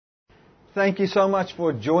Thank you so much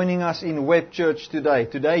for joining us in Web Church today.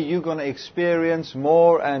 Today you're going to experience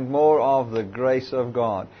more and more of the grace of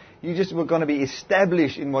God. You just were going to be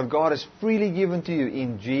established in what God has freely given to you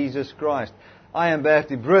in Jesus Christ. I am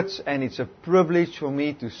Bertie Brits, and it's a privilege for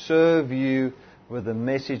me to serve you with the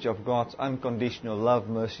message of God's unconditional love,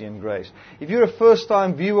 mercy and grace. If you're a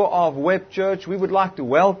first-time viewer of Web Church, we would like to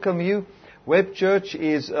welcome you. Web Church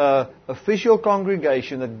is an official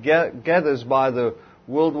congregation that gathers by the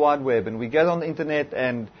World Wide Web, and we get on the internet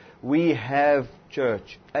and we have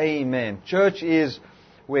church. Amen. Church is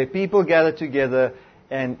where people gather together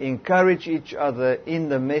and encourage each other in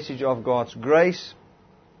the message of God's grace,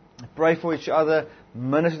 pray for each other,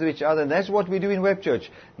 minister to each other, and that's what we do in Web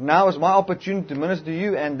Church. Now is my opportunity to minister to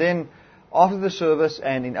you, and then after the service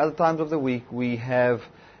and in other times of the week we have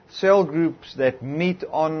cell groups that meet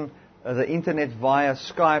on the internet via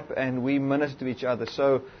Skype, and we minister to each other.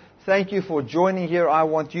 So thank you for joining here. I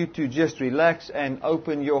want you to just relax and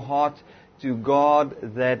open your heart to God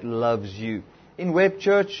that loves you. In Web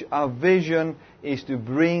Church, our vision is to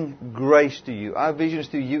bring grace to you. Our vision is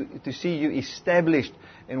to see you established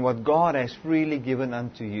in what God has freely given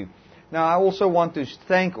unto you. Now, I also want to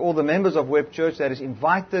thank all the members of Web Church that has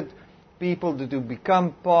invited people to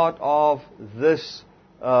become part of this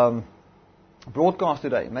broadcast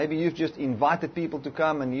today. Maybe you've just invited people to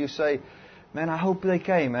come and you say, man, I hope they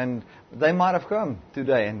came, and they might have come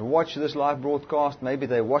today and watched this live broadcast. Maybe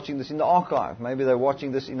they're watching this in the archive. Maybe they're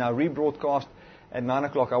watching this in our rebroadcast at 9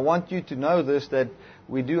 o'clock. I want you to know this, that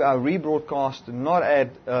we do our rebroadcast not at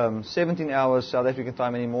 17 hours South African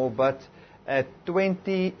time anymore, but at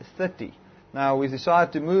 20:30. Now, we've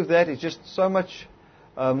decided to move that. It's just so much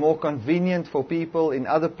more convenient for people in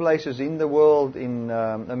other places in the world, in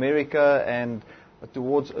America and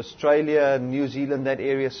towards Australia, New Zealand, that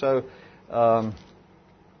area. So,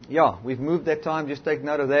 we've moved that time. Just take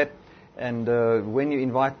note of that. And when you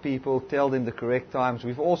invite people, tell them the correct times.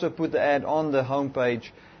 We've also put the ad on the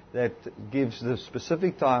homepage that gives the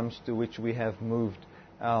specific times to which we have moved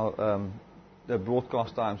our the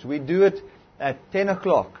broadcast times. We do it at 10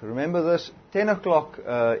 o'clock. Remember this, 10 o'clock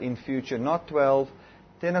in future, not 12,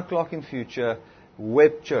 10 o'clock in future,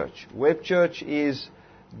 Web Church. Web Church is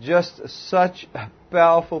just such a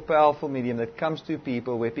powerful, powerful medium that comes to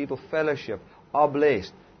people where people fellowship, are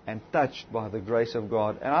blessed and touched by the grace of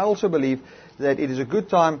God. And I also believe that it is a good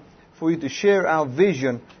time for you to share our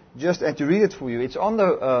vision and to read it for you. It's on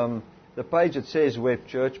the page that says Web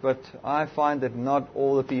Church, but I find that not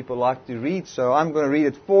all the people like to read, so I'm going to read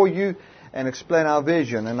it for you and explain our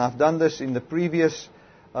vision. And I've done this in the previous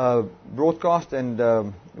broadcast, and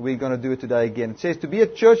we're going to do it today again. It says, to be a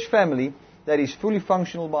church family that is fully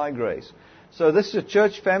functional by grace. So this is a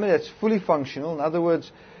church family that's fully functional. In other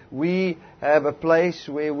words, we have a place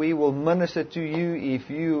where we will minister to you if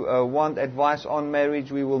you want advice on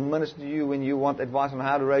marriage. We will minister to you when you want advice on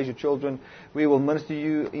how to raise your children. We will minister to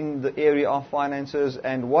you in the area of finances.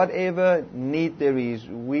 And whatever need there is,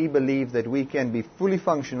 we believe that we can be fully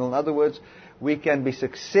functional. In other words, we can be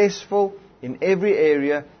successful in every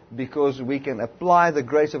area because we can apply the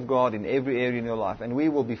grace of God in every area in your life. And we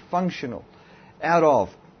will be functional out of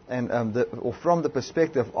or from the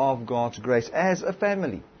perspective of God's grace as a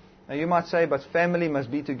family. Now you might say, but family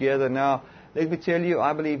must be together. Now, let me tell you,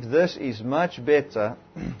 I believe this is much better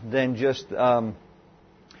than just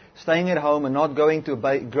staying at home and not going to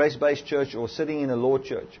a grace-based church or sitting in a law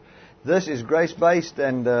church. This is grace-based,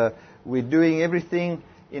 and we're doing everything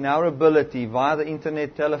in our ability via the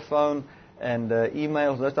internet, telephone, and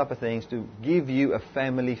emails, those type of things, to give you a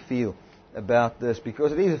family feel about this,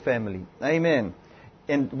 because it is a family. Amen.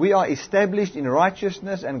 And we are established in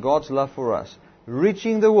righteousness and God's love for us,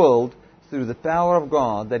 reaching the world through the power of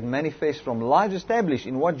God that manifests from lives established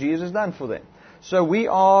in what Jesus has done for them. So we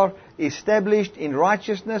are established in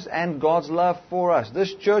righteousness and God's love for us.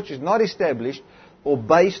 This church is not established or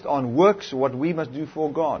based on works, what we must do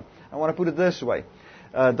for God. I want to put it this way.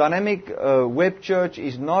 Dynamic Web Church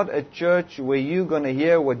is not a church where you're going to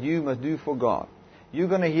hear what you must do for God. You're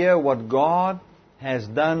going to hear what God has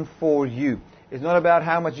done for you. It's not about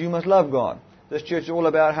how much you must love God. This church is all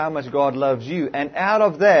about how much God loves you. And out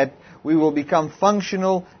of that, we will become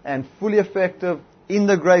functional and fully effective in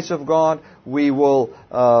the grace of God. We will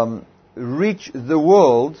reach the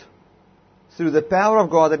world through the power of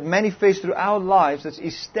God that manifests through our lives, that's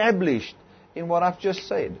established in what I've just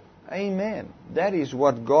said. Amen. That is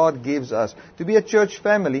what God gives us. To be a church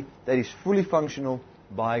family that is fully functional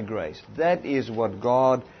by grace. That is what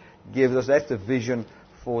God gives us. That's the vision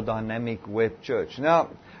for Dynamic Web Church.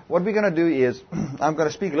 Now, what we're going to do is, I'm going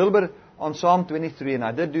to speak a little bit on Psalm 23, and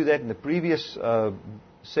I did do that in the previous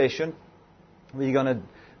session. We're going to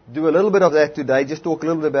do a little bit of that today. Just talk a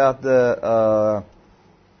little bit about the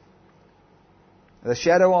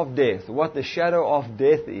shadow of death, what the shadow of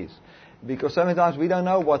death is. Because sometimes we don't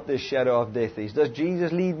know what the shadow of death is. Does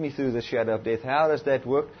Jesus lead me through the shadow of death? How does that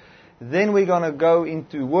work? Then we're going to go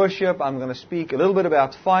into worship. I'm going to speak a little bit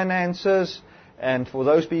about finances. And for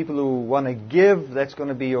those people who want to give, that's going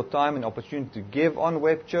to be your time and opportunity to give on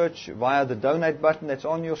Web Church via the donate button that's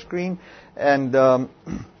on your screen. And then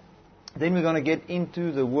we're going to get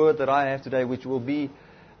into the word that I have today, which will be,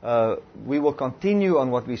 we will continue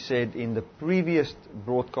on what we said in the previous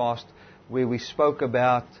broadcast, where we spoke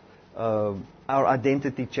about our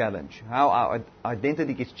identity challenge. How our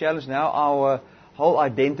identity gets challenged. Now our whole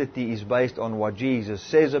identity is based on what Jesus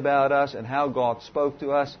says about us and how God spoke to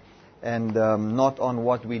us, and not on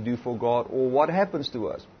what we do for God or what happens to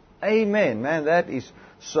us. Amen. Man, that is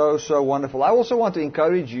so, so wonderful. I also want to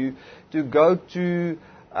encourage you to go to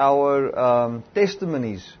our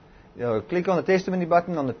testimonies. Click on the testimony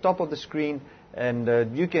button on the top of the screen,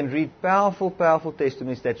 and you can read powerful, powerful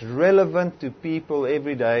testimonies that's relevant to people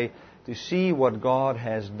every day to see what God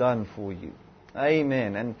has done for you.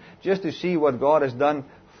 Amen. And just to see what God has done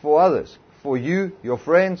for others, for you, your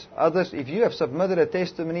friends, others. If you have submitted a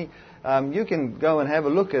testimony, you can go and have a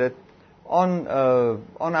look at it on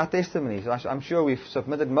our testimonies. I'm sure we've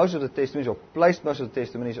submitted most of the testimonies, or placed most of the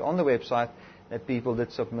testimonies on the website that people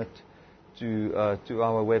did submit to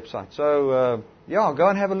our website. So, go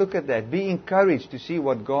and have a look at that. Be encouraged to see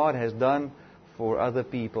what God has done for other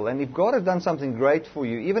people. And if God has done something great for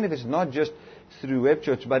you, even if it's not just through Web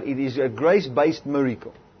Church, but it is a grace-based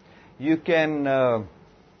miracle, you can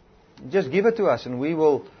just give it to us, and we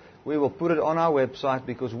will put it on our website,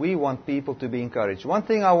 because we want people to be encouraged. One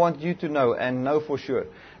thing I want you to know, and know for sure,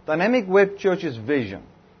 Dynamic Web Church's vision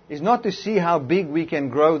is not to see how big we can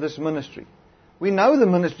grow this ministry. We know the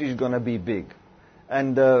ministry is going to be big.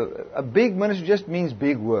 And a big ministry just means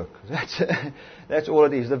big work. That's all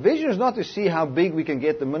it is. The vision is not to see how big we can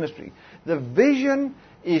get the ministry. The vision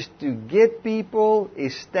is to get people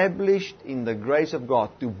established in the grace of God,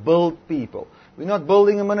 to build people. We're not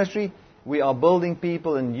building a ministry, we are building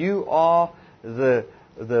people, and you are the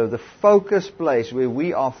focus place where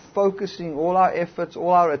we are focusing all our efforts,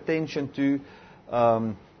 all our attention to,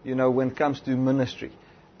 when it comes to ministry.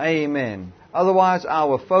 Amen. Otherwise,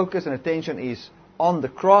 our focus and attention is on the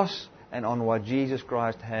cross and on what Jesus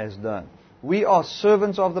Christ has done. We are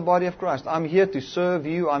servants of the body of Christ. I'm here to serve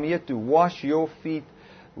you. I'm here to wash your feet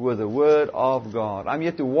with the Word of God. I'm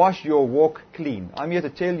here to wash your walk clean. I'm here to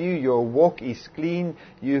tell you your walk is clean.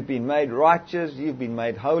 You've been made righteous. You've been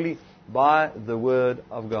made holy by the Word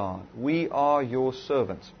of God. We are your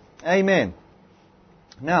servants. Amen.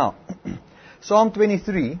 Now, Psalm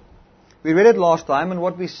 23, we read it last time, and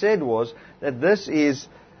what we said was that this is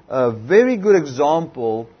a very good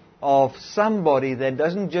example of somebody that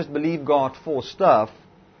doesn't just believe God for stuff,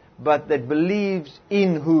 but that believes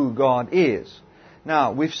in who God is.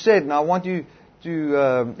 Now, we've said, and I want you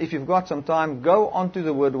to, if you've got some time, go onto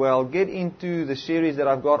the Word Well, get into the series that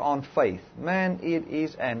I've got on faith. Man, it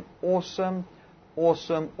is an awesome,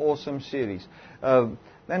 awesome, awesome series.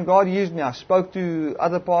 Man, God used me. I spoke to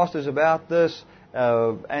other pastors about this,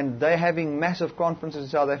 and they're having massive conferences in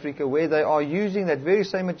South Africa where they are using that very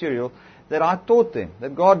same material that I taught them.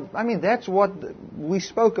 That God, that's what we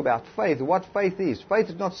spoke about, faith, what faith is. Faith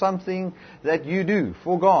is not something that you do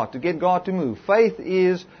for God, to get God to move. Faith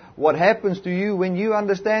is what happens to you when you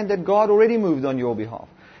understand that God already moved on your behalf.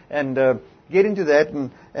 And get into that,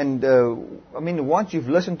 and once you've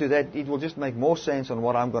listened to that, it will just make more sense on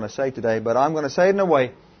what I'm going to say today. But I'm going to say it in a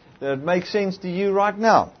way that makes sense to you right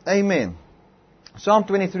now. Amen. Psalm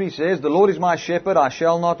 23 says, "The Lord is my shepherd, I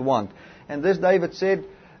shall not want." And this David said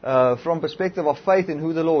from perspective of faith in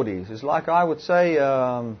who the Lord is. It's like I would say,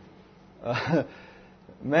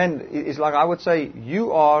 it's like I would say,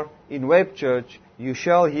 you are in Web Church, you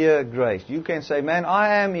shall hear grace. You can say, man,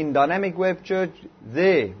 I am in Dynamic Web Church,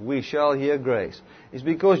 there we shall hear grace. It's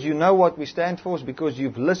because you know what we stand for. It's because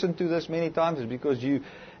you've listened to this many times. It's because you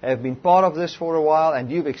have been part of this for a while and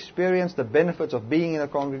you've experienced the benefits of being in a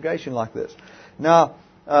congregation like this. Now,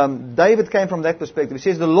 David came from that perspective. He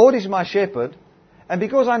says, the Lord is my shepherd, and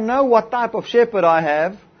because I know what type of shepherd I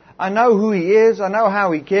have, I know who He is, I know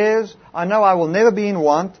how He cares, I know I will never be in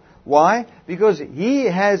want. Why? Because He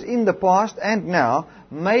has in the past and now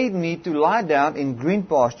made me to lie down in green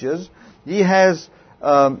pastures. He has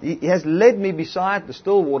led me beside the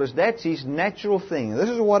still waters. That's His natural thing. This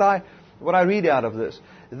is what I read out of this.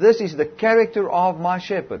 This is the character of my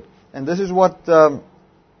shepherd. And this is what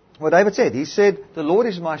David said. He said, the Lord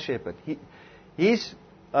is my shepherd. His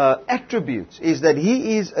attributes is that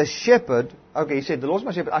He is a shepherd. Okay, He said, the Lord is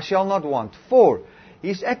my shepherd, I shall not want. 4,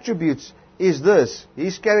 His attributes is this,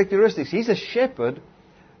 His characteristics. He's a shepherd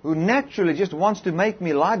who naturally just wants to make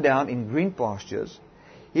me lie down in green pastures.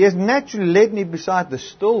 He has naturally led me beside the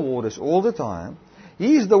still waters all the time.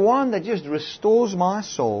 He is the one that just restores my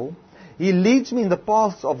soul. He leads me in the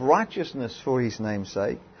paths of righteousness for His name's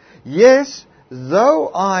sake. Yes, though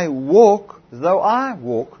I walk,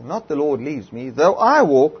 not the Lord leads me, though I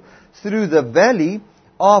walk through the valley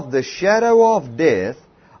of the shadow of death,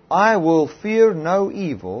 I will fear no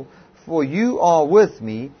evil, for You are with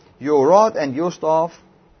me, Your rod and Your staff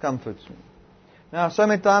comforts me. Now, so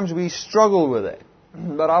many times we struggle with that,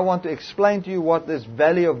 but I want to explain to you what this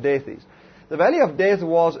valley of death is. The valley of death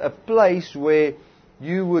was a place where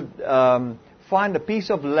you would find a piece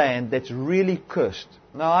of land that's really cursed.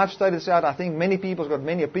 Now, I've studied this out. I think many people have got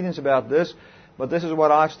many opinions about this, but this is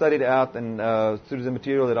what I've studied out and through the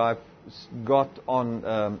material that I've got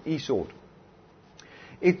on eSword.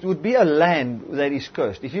 It would be a land that is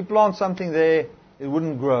cursed. If you plant something there, it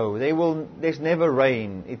wouldn't grow. There's never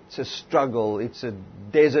rain. It's a struggle. It's a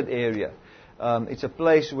desert area. It's a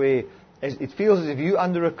place where it feels as if you're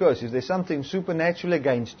under a curse. If there's something supernatural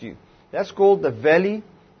against you. That's called the valley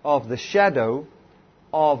of the shadow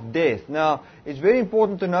of death. Now, it's very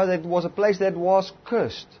important to know that it was a place that was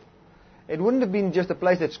cursed. It wouldn't have been just a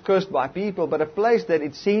place that's cursed by people, but a place that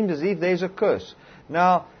it seemed as if there's a curse.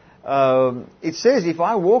 Now, it says, if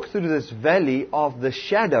I walk through this valley of the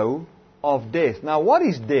shadow of death. Now, what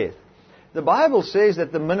is death? The Bible says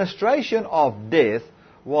that the ministration of death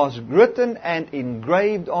was written and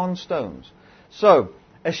engraved on stones. So,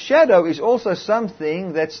 a shadow is also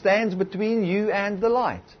something that stands between you and the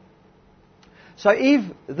light. So if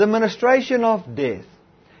the ministration of death,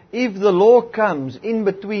 if the law comes in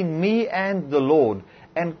between me and the Lord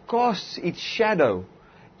and casts its shadow,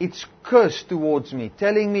 its curse towards me,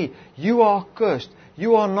 telling me, you are cursed,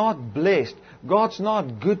 you are not blessed, God's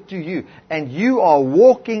not good to you, and you are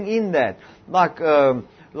walking in that, like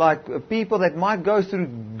people that might go through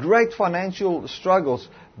great financial struggles,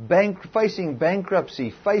 facing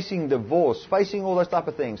bankruptcy, facing divorce, facing all those type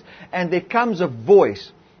of things. And there comes a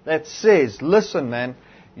voice that says, listen man,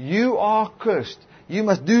 you are cursed. You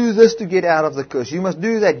must do this to get out of the curse. You must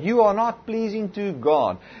do that. You are not pleasing to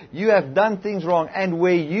God. You have done things wrong. And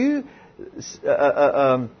where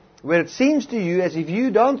it seems to you as if you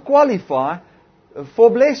don't qualify for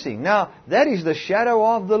blessing. Now, that is the shadow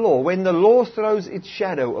of the law. When the law throws its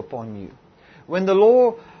shadow upon you. When the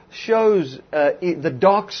law shows the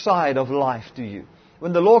dark side of life to you.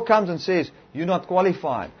 When the law comes and says, you're not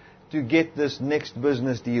qualified to get this next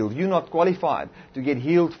business deal. You're not qualified to get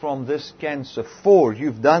healed from this cancer. For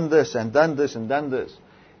you've done this and done this and done this.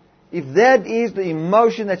 If that is the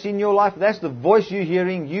emotion that's in your life, that's the voice you're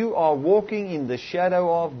hearing, you are walking in the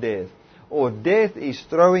shadow of death. Or death is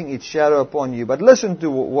throwing its shadow upon you. But listen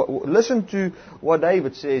to what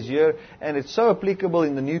David says here, and it's so applicable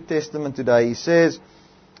in the New Testament today. He says,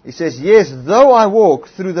 yes, though I walk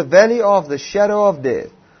through the valley of the shadow of death,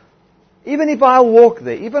 even if I walk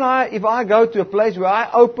there, if I go to a place where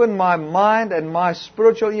I open my mind and my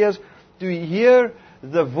spiritual ears to hear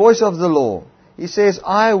the voice of the Lord, he says,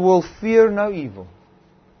 I will fear no evil.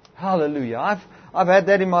 Hallelujah. I've had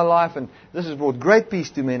that in my life, and this has brought great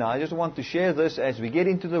peace to me. And I just want to share this as we get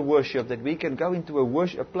into the worship, that we can go into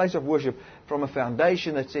a place of worship from a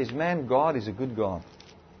foundation that says, man, God is a good God.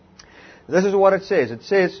 This is what it says. It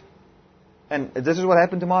says, and this is what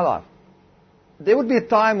happened to my life. There would be a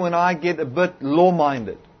time when I get a bit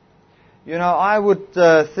law-minded. I would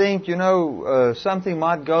think, something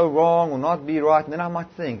might go wrong or not be right. And then I might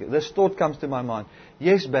think, this thought comes to my mind.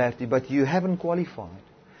 Yes, Bertie, but you haven't qualified.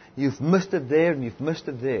 You've missed it there and you've missed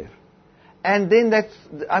it there. And then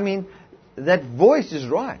that voice is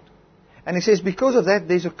right. And he says, because of that,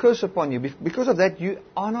 there's a curse upon you. Because of that, you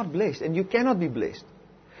are not blessed and you cannot be blessed.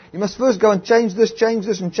 You must first go and change this,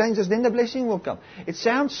 and change this, then the blessing will come. It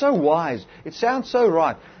sounds so wise. It sounds so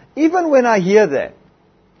right. Even when I hear that,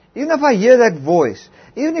 even if I hear that voice,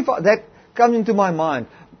 even if that comes into my mind,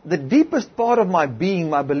 the deepest part of my being,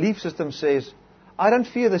 my belief system says, I don't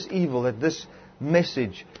fear this evil that this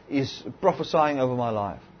message is prophesying over my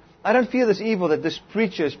life. I don't fear this evil that this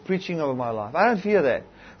preacher is preaching over my life. I don't fear that.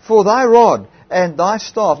 For thy rod and thy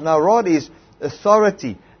staff. Now, rod is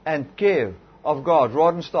authority and care of God.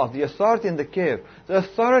 Rod and staff. The authority and the care. The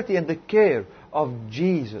authority and the care of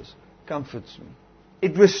Jesus comforts me.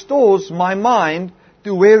 It restores my mind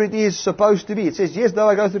to where it is supposed to be. It says, yes, though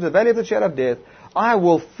I go through the valley of the shadow of death, I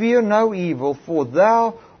will fear no evil, for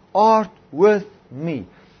thou art with me.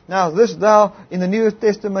 Now, this thou, in the New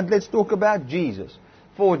Testament, let's talk about Jesus.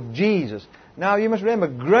 for Jesus. Now you must remember,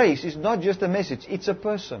 grace is not just a message, it's a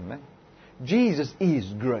person, man. Jesus is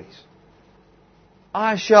grace.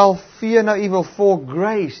 I shall fear no evil, for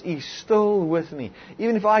grace is still with me.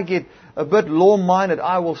 Even if I get a bit law-minded,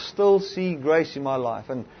 I will still see grace in my life.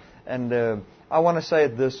 And I want to say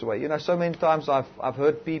it this way. So many times I've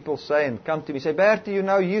heard people say and come to me, say, Bertie,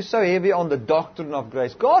 you're so heavy on the doctrine of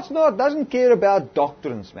grace. God doesn't care about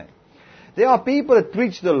doctrines, man. There are people that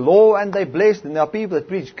preach the law and they're blessed, and there are people that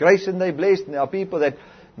preach grace and they're blessed, and there are people that,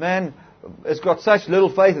 man, has got such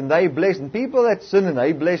little faith and they're blessed, and people that sin and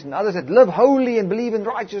they're blessed, and others that live holy and believe in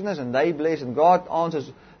righteousness and they're blessed, and God answers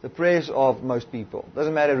the prayers of most people.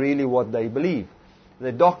 Doesn't matter really what they believe.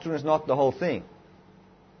 The doctrine is not the whole thing.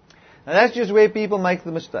 And that's just where people make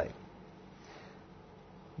the mistake.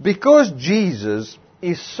 Because Jesus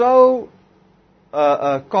is so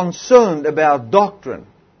concerned about doctrine,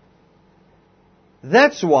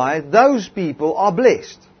 that's why those people are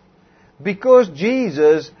blessed. Because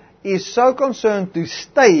Jesus is so concerned to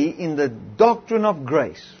stay in the doctrine of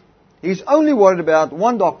grace. He's only worried about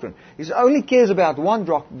one doctrine. He only cares about one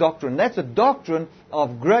doctrine. That's the doctrine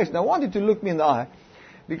of grace. Now I want you to look me in the eye,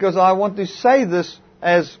 because I want to say this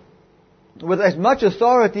with as much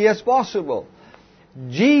authority as possible.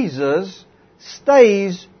 Jesus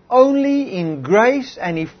stays only in grace,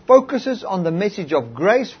 and He focuses on the message of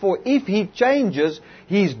grace, for if He changes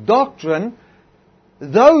His doctrine,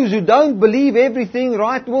 those who don't believe everything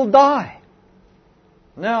right will die.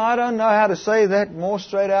 Now, I don't know how to say that more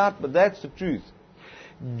straight out, but that's the truth.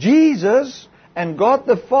 Jesus and God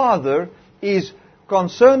the Father is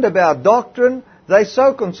concerned about doctrine. They're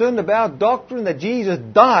so concerned about doctrine that Jesus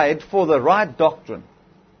died for the right doctrine.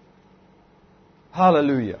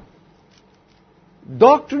 Hallelujah.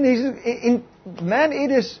 Doctrine is,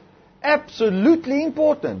 it is absolutely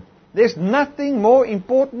important. There's nothing more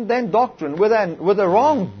important than doctrine. With a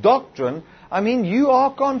wrong doctrine, you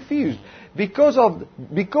are confused.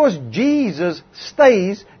 Because Jesus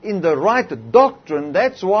stays in the right doctrine,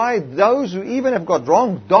 that's why those who even have got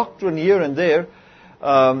wrong doctrine here and there,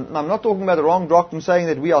 I'm not talking about the wrong doctrine saying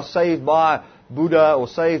that we are saved by Buddha or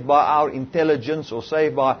saved by our intelligence or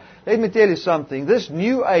saved by... Let me tell you something. This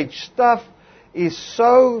New Age stuff is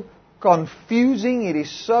so confusing. It is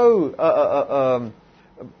so...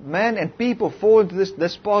 and people fall into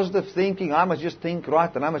this positive thinking. I must just think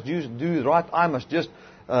right, and I must just do right. I must just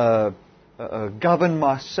govern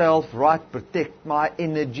myself right, protect my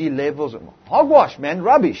energy levels. Hogwash, man,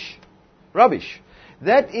 rubbish.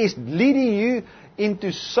 That is leading you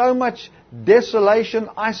into so much desolation,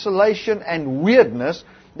 isolation, and weirdness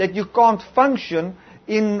that you can't function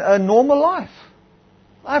in a normal life.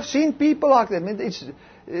 I've seen people like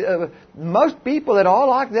that. Most people that are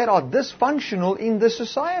like that are dysfunctional in this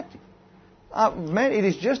society. It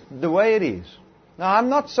is just the way it is. Now, I'm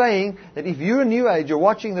not saying that if you're a New Ager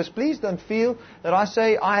watching this, please don't feel that I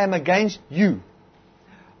say I am against you.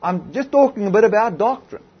 I'm just talking a bit about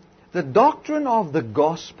doctrine. The doctrine of the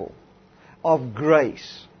gospel, of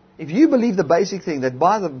grace. If you believe the basic thing, that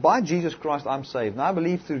by Jesus Christ I'm saved, and I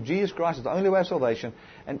believe through Jesus Christ is the only way of salvation,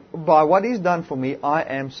 and by what He's done for me, I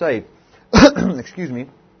am saved. Excuse me.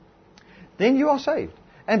 Then you are saved.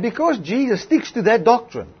 And because Jesus sticks to that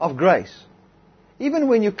doctrine of grace, even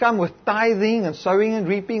when you come with tithing and sowing and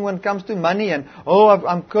reaping when it comes to money and,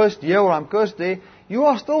 I'm cursed here or I'm cursed there, you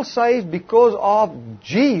are still saved because of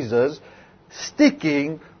Jesus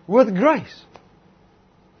sticking with grace.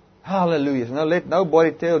 Hallelujah. Now let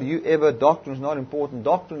nobody tell you ever doctrine is not important.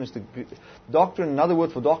 Doctrine, another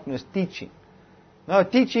word for doctrine is teaching. No,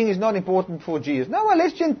 teaching is not important for Jesus. No, well,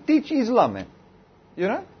 let's just teach Islam, man.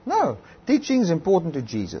 No. Teaching is important to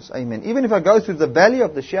Jesus. Amen. Even if I go through the valley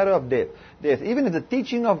of the shadow of death, even if the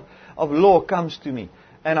teaching of law comes to me,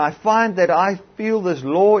 and I find that I feel this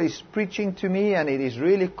law is preaching to me, and it is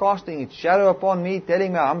really casting its shadow upon me,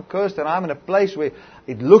 telling me I'm cursed, and I'm in a place where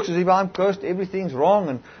it looks as if I'm cursed, everything's wrong,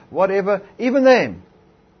 and whatever, even then,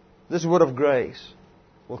 this word of grace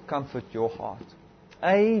will comfort your heart.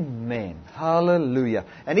 Amen. Hallelujah.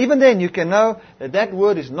 And even then you can know that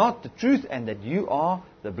word is not the truth and that you are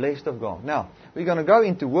the blessed of God. Now, we're going to go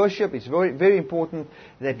into worship. It's very, very important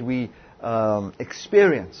that we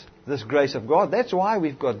experience this grace of God. That's why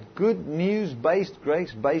we've got good news-based,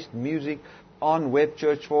 grace-based music on Web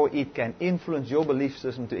Church, for it can influence your belief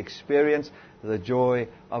system to experience the joy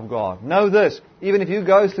of God. Know this, even if you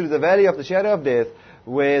go through the valley of the shadow of death,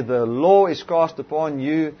 where the law is cast upon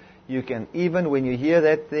you, you can, even when you hear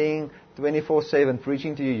that thing 24/7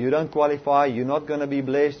 preaching to you, you don't qualify, you're not going to be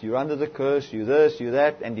blessed, you're under the curse, you this, you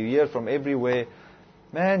that, and you hear from everywhere.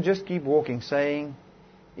 Man, just keep walking, saying,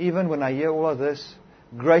 even when I hear all of this,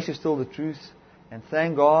 grace is still the truth, And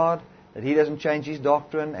thank God that He doesn't change His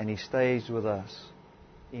doctrine and He stays with us.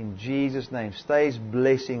 In Jesus' name. Stays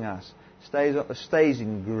blessing us. Stays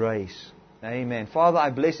in grace. Amen. Father, I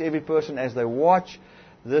bless every person as they watch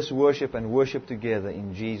this worship and worship together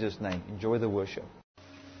in Jesus' name. Enjoy the worship.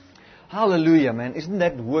 Hallelujah, man. Isn't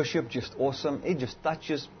that worship just awesome? It just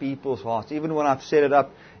touches people's hearts. Even when I've set it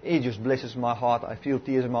up, it just blesses my heart. I feel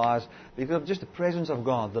tears in my eyes because of just the presence of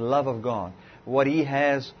God, the love of God, what He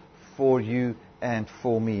has for you and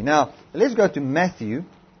for me. Now, let's go to Matthew.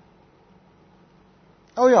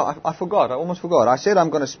 Oh yeah, I forgot. I almost forgot. I said I'm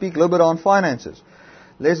going to speak a little bit on finances.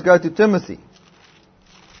 Let's go to Timothy.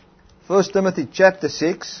 1 Timothy chapter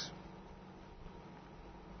 6.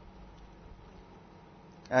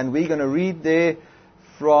 And we're going to read there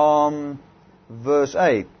from verse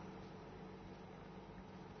 8.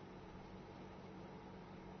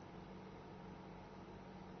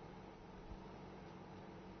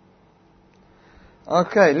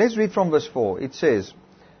 Okay, let's read from verse 4. It says,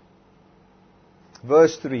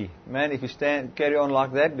 verse 3. Man, if you carry on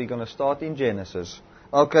like that, we're going to start in Genesis.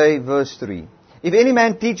 Okay, verse 3. If any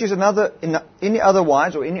man teaches any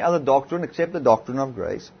otherwise or any other doctrine except the doctrine of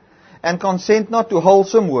grace, and consent not to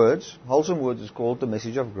wholesome words is called the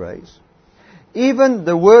message of grace, even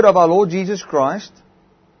the word of our Lord Jesus Christ,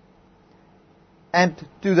 and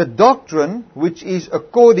to the doctrine which is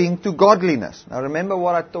according to godliness. Now remember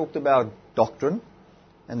what I talked about doctrine,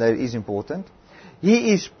 and that is important.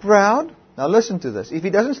 He is proud. Now listen to this. If he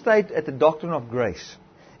doesn't stay at the doctrine of grace,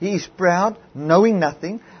 he is proud, knowing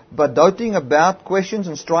nothing, but doting about questions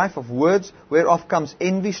and strife of words, whereof comes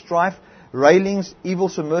envy, strife, railings, evil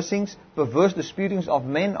submersings, perverse disputings of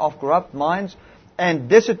men of corrupt minds, and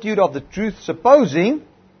destitute of the truth, supposing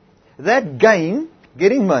that gain,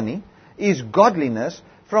 getting money, is godliness.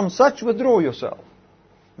 From such withdraw yourself.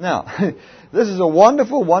 Now, this is a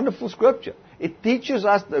wonderful, wonderful scripture. It teaches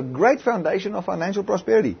us the great foundation of financial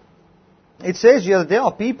prosperity. It says here that there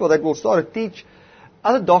are people that will start to teach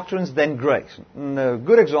other doctrines than grace. And a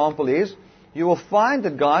good example is, you will find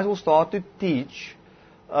that guys will start to teach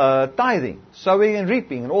tithing, sowing and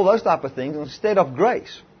reaping, and all those type of things instead of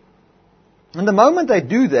grace. And the moment they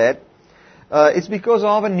do that, it's because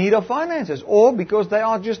of a need of finances, or because they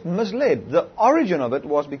are just misled. The origin of it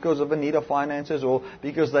was because of a need of finances, or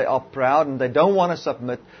because they are proud and they don't want to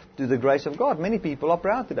submit to the grace of God. Many people are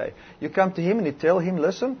proud today. You come to him and you tell him,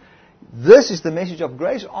 listen, this is the message of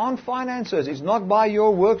grace on finances. It's not by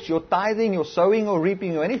your works, your tithing, your sowing or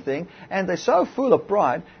reaping or anything. And they're so full of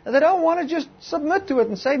pride and they don't want to just submit to it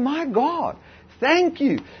and say, my God, thank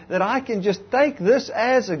you that I can just take this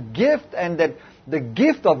as a gift, and that the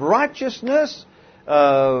gift of righteousness,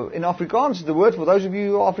 in Afrikaans, the word for those of you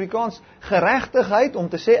who are Afrikaans, gerechtigheid, om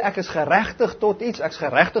te sê ek is gerechtig tot iets, ek is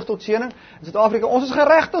gerechtig tot seëning. In Suid-Afrika, ons is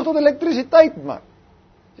gerechtig tot elektrisiteit, man.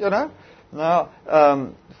 You know? Now,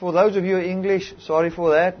 for those of you English, sorry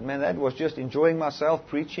for that. Man, that was just enjoying myself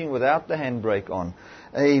preaching without the handbrake on.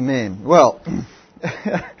 Amen. Well,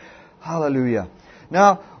 hallelujah.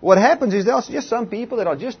 Now, what happens is there are just some people that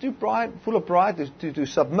are just too full of pride to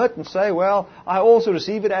submit and say, well, I also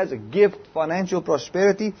receive it as a gift, financial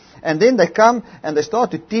prosperity. And then they come and they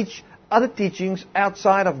start to teach other teachings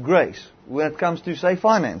outside of grace when it comes to, say,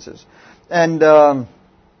 finances. And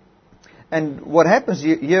what happens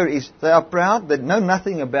here is they are proud, they know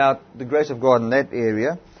nothing about the grace of God in that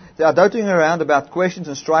area. They are doting around about questions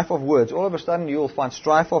and strife of words. All of a sudden you will find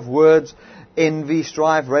strife of words, envy,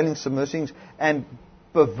 strife, railings, submersings, and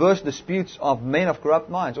perverse disputes of men of corrupt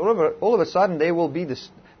minds. All of a sudden there will be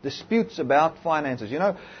disputes about finances. You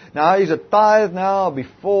know, now is a tithe now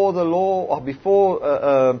before the law, or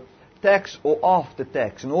before tax or after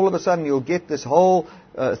tax? And all of a sudden you'll get this whole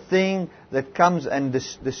thing that comes and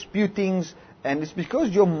disputings, and it's because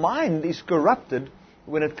your mind is corrupted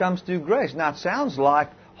when it comes to grace. Now it sounds like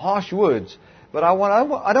harsh words, but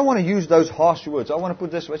I don't want to use those harsh words. I want to put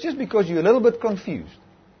it this way. It's just because you're a little bit confused.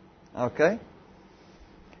 Okay?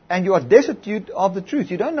 And you are destitute of the truth.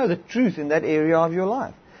 You don't know the truth in that area of your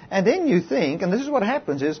life. And then you think, and this is what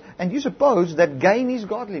happens is, and you suppose that gain is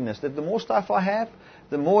godliness, that the more stuff I have,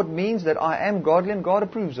 the more it means that I am godly and God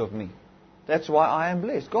approves of me. That's why I am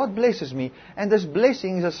blessed. God blesses me, and this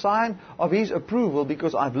blessing is a sign of His approval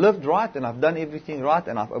because I've lived right and I've done everything right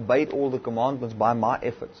and I've obeyed all the commandments by my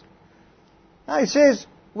efforts. Now it says,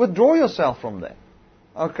 withdraw yourself from that.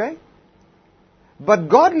 Okay? But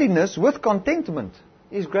godliness with contentment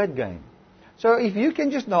is great gain. So if you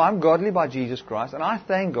can just know I'm godly by Jesus Christ and I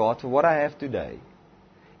thank God for what I have today,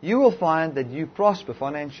 you will find that you prosper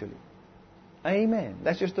financially. Amen.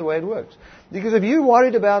 That's just the way it works. Because if you're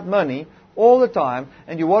worried about money all the time,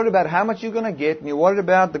 and you're worried about how much you're going to get, and you're worried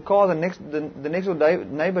about the car the next door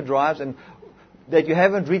neighbor drives, and that you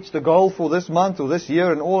haven't reached the goal for this month or this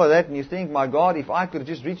year and all of that, and you think, my God, if I could have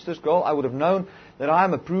just reached this goal, I would have known that I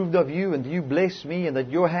am approved of you, and you bless me, and that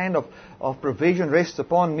your hand of provision rests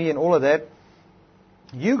upon me, and all of that,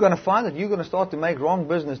 you're going to find that you're going to start to make wrong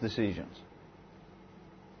business decisions.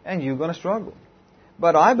 And you're going to struggle.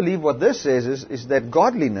 But I believe what this says is that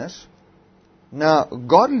godliness, now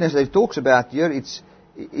godliness that it talks about here,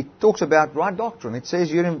 it talks about right doctrine. It says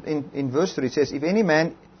here in verse 3, it says, if any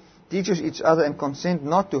man teaches each other and consent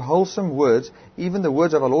not to wholesome words, even the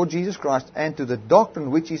words of our Lord Jesus Christ, and to the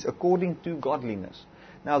doctrine which is according to godliness.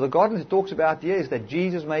 Now the godliness it talks about here is that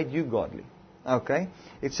Jesus made you godly. Okay?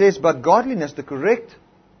 It says, but godliness, the correct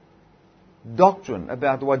doctrine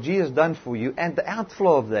about what Jesus done for you and the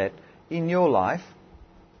outflow of that in your life,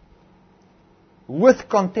 with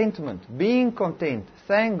contentment, being content.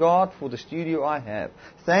 Thank God for the studio I have.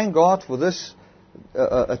 Thank God for this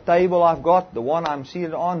a table I've got, the one I'm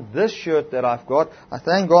seated on, this shirt that I've got. I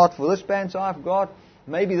thank God for this pants I've got.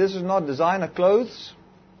 Maybe this is not designer clothes,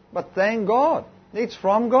 but thank God. It's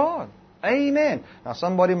from God. Amen. Now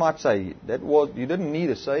somebody might say, you didn't need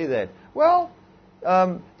to say that. Well,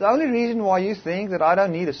 the only reason why you think that I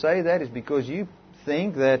don't need to say that is because you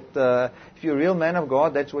think that if you're a real man of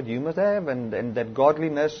God, that's what you must have, and that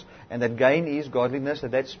godliness and that gain is godliness,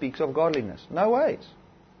 that speaks of godliness. No ways.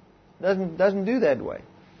 Doesn't do that way.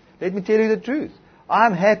 Let me tell you the truth.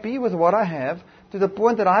 I'm happy with what I have to the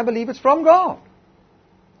point that I believe it's from God,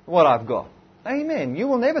 what I've got. Amen. You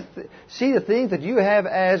will never see the things that you have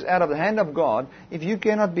as out of the hand of God if you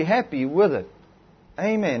cannot be happy with it.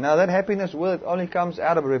 Amen. Now that happiness with it only comes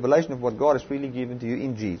out of a revelation of what God has freely given to you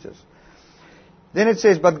in Jesus. Then it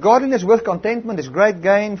says, but godliness with contentment is great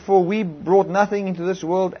gain, for we brought nothing into this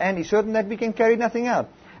world, and is certain that we can carry nothing out.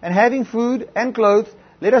 And having food and clothes,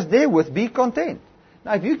 let us therewith be content.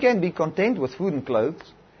 Now if you can be content with food and clothes,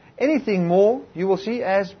 anything more you will see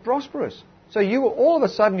as prosperous. So you will, all of a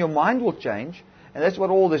sudden your mind will change, and that's what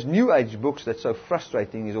all this New Age books that's so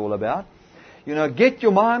frustrating is all about. Get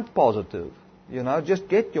your mind positive. Just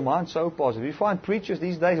get your mind so positive. You find preachers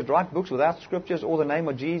these days that write books without scriptures or the name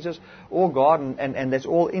of Jesus or God, and that's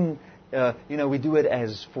all in, we do it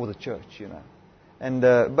as for the church,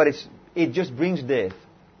 but it just brings death.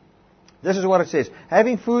 This is what it says.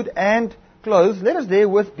 Having food and clothes, let us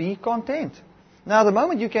therewith be content. Now, the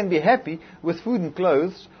moment you can be happy with food and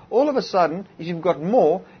clothes, all of a sudden, if you've got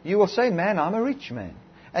more, you will say, man, I'm a rich man.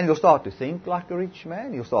 And you'll start to think like a rich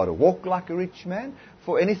man. You'll start to walk like a rich man.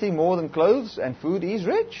 For anything more than clothes and food is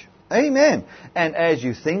rich. Amen. And as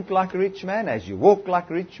you think like a rich man, as you walk like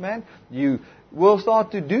a rich man, you will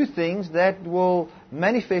start to do things that will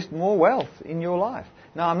manifest more wealth in your life.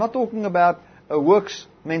 Now, I'm not talking about a works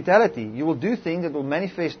mentality. You will do things that will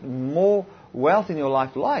manifest more wealth in your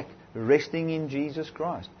life, like resting in Jesus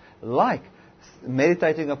Christ, like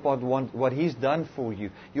meditating upon what He's done for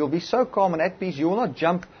you. You'll be so calm and at peace. You will not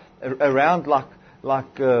jump around like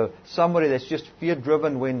somebody that's just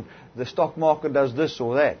fear-driven when the stock market does this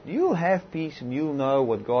or that. You'll have peace and you'll know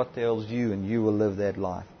what God tells you, and you will live that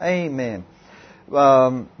life. Amen.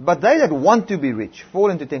 But they that want to be rich fall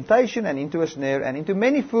into temptation and into a snare and into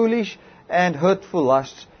many foolish and hurtful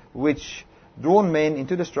lusts, which draw men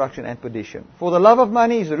into destruction and perdition. For the love of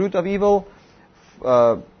money is the root of evil,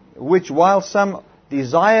 which while some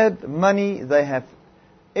desired money, they have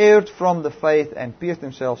erred from the faith and pierced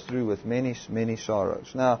themselves through with many, many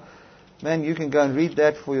sorrows. Now, man, you can go and read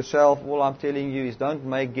that for yourself. All I'm telling you is don't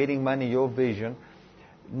make getting money your vision.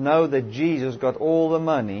 Know that Jesus got all the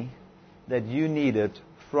money that you needed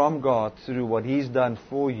from God through what He's done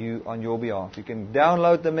for you on your behalf. You can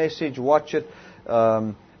download the message, watch it,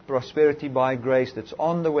 Prosperity by Grace, that's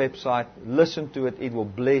on the website. Listen to it. It will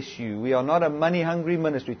bless you. We are not a money-hungry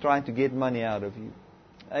ministry trying to get money out of you.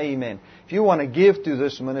 Amen. If you want to give to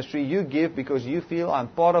this ministry, you give because you feel I'm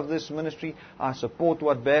part of this ministry. I support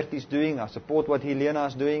what Bert is doing. I support what Helena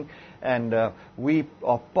is doing. And we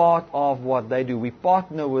are part of what they do. We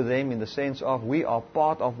partner with them in the sense of we are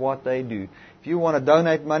part of what they do. If you want to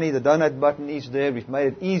donate money, the donate button is there. We've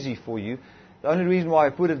made it easy for you. The only reason why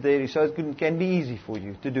I put it there is so it can be easy for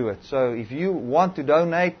you to do it. So if you want to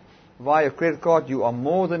donate via credit card, you are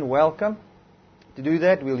more than welcome to do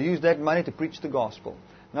that. We'll use that money to preach the gospel.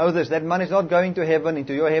 Know this, that money is not going to heaven,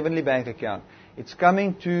 into your heavenly bank account. It's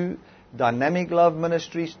coming to Dynamic Love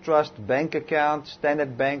Ministries Trust bank account,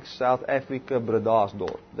 Standard Bank, South Africa,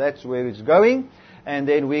 Bredasdorp. That's where it's going. And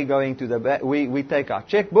then we're going to the we take our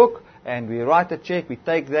checkbook and we write a check. We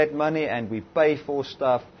take that money and we pay for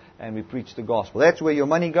stuff. and we preach the gospel. That's where your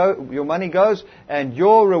money goes, and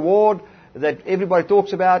your reward that everybody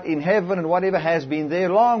talks about in heaven and whatever has been there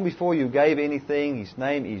long before you gave anything. His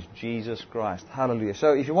name is Jesus Christ. Hallelujah.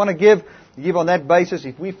 So if you want to give on that basis.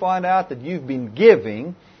 If we find out that you've been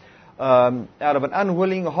giving out of an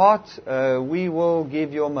unwilling heart, we will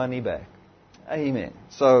give your money back. Amen.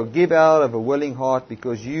 So give out of a willing heart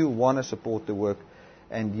because you want to support the work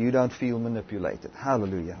and you don't feel manipulated.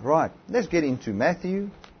 Hallelujah. Right. Let's get into Matthew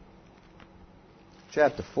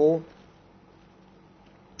chapter 4.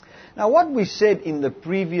 Now, what we said in the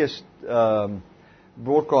previous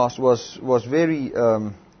broadcast was very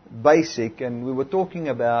basic, and we were talking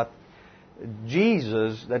about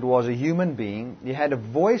Jesus that was a human being. He had a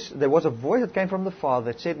voice. There was a voice that came from the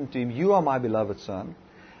Father that said unto him, "You are my beloved Son,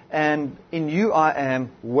 and in you I am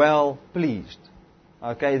well pleased."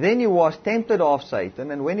 Okay. Then he was tempted of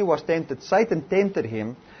Satan, and when he was tempted, Satan tempted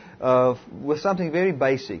him with something very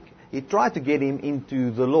basic. He tried to get him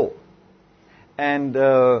into the law, and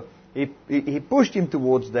he pushed him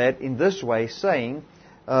towards that in this way, saying,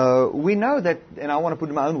 we know that, and I want to put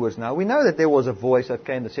in my own words now, we know that there was a voice that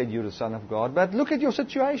came that said, "You're the Son of God," but look at your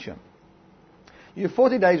situation. You're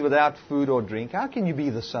 40 days without food or drink. How can you be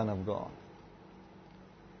the Son of God?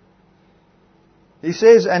 He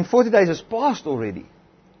says, and 40 days has passed already,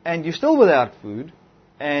 and you're still without food,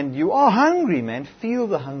 and you are hungry, man. Feel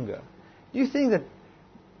the hunger. Do you think that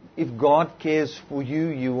if God cares for you,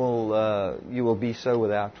 you will be so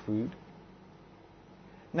without food?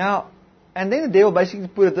 Now, and then the devil basically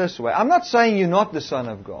put it this way. I'm not saying you're not the Son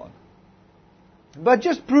of God, but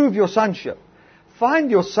just prove your sonship.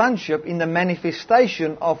 Find your sonship in the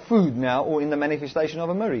manifestation of food now, or in the manifestation of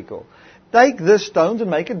a miracle. Take this stones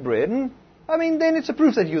and make it bread, and then it's a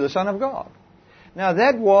proof that you're the Son of God. Now,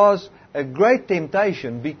 that was a great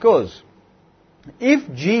temptation, because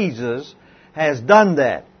if Jesus has done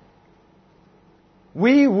that,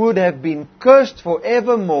 we would have been cursed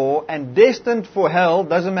forevermore and destined for hell,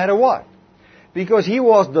 doesn't matter what. Because he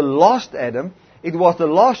was the lost Adam. It was the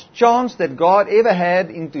last chance that God ever had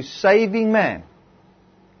into saving man.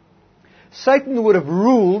 Satan would have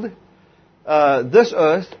ruled this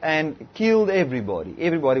earth and killed everybody.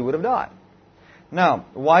 Everybody would have died. Now,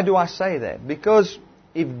 why do I say that? Because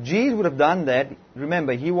if Jesus would have done that,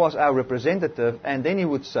 remember, he was our representative, and then he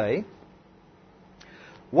would say,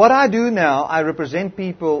 what I do now, I represent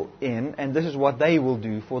people in, and this is what they will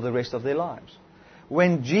do for the rest of their lives.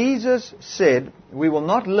 When Jesus said, we will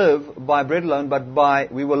not live by bread alone, but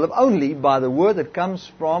we will live only by the word that comes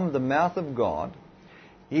from the mouth of God,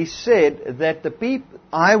 he said that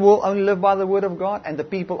I will only live by the word of God, and the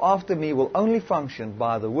people after me will only function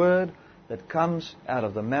by the word that comes out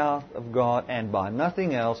of the mouth of God and by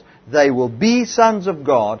nothing else. They will be sons of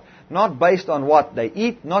God, not based on what they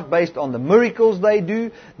eat, not based on the miracles they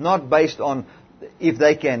do, not based on if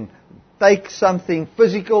they can take something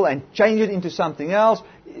physical and change it into something else,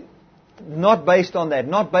 not based on that,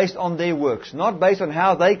 not based on their works, not based on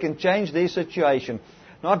how they can change their situation,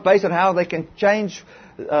 not based on how they can change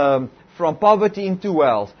from poverty into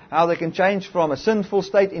wealth, how they can change from a sinful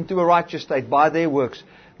state into a righteous state by their works.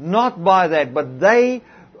 Not by that, but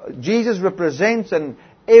Jesus represents, and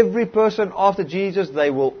every person after Jesus, they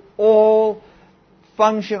will all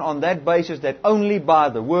function on that basis, that only by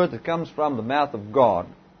the word that comes from the mouth of God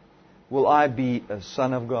will I be a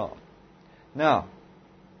son of God. Now,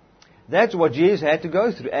 that's what Jesus had to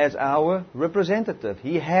go through as our representative.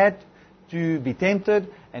 He had to be tempted,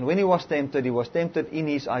 and when he was tempted in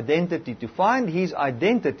his identity, to find his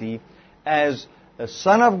identity as a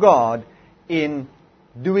son of God in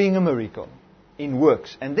doing a miracle, in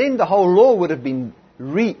works. And then the whole law would have been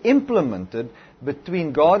re-implemented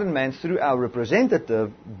between God and man through our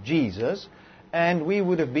representative, Jesus, and we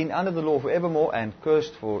would have been under the law forevermore and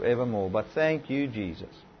cursed forevermore. But thank you, Jesus.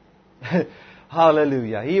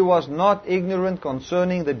 Hallelujah. He was not ignorant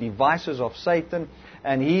concerning the devices of Satan,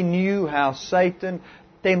 and he knew how Satan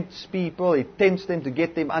tempts people. He tempts them to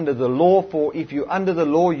get them under the law, for if you're under the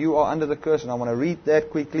law, you are under the curse. And I want to read that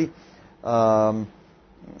quickly.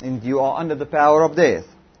 And you are under the power of death.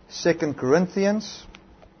 1 Corinthians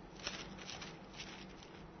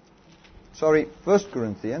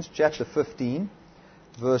chapter 15,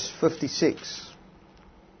 verse 56.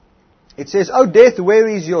 It says, O death, where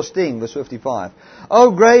is your sting? Verse 55.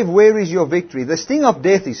 O grave, where is your victory? The sting of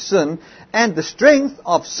death is sin, and the strength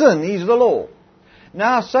of sin is the law.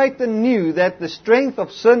 Now, Satan knew that the strength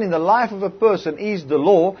of sin in the life of a person is the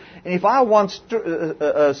law. And if I want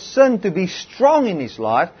sin to be strong in his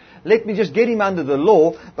life, let me just get him under the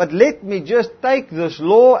law. But let me just take this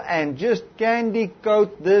law and just candy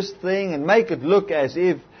coat this thing and make it look as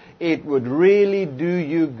if it would really do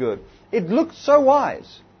you good. It looked so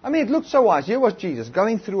wise. I mean, it looked so wise. Here was Jesus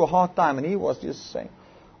going through a hard time, and He was just saying,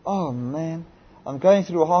 oh man, I'm going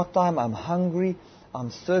through a hard time, I'm hungry,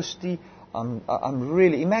 I'm thirsty, I'm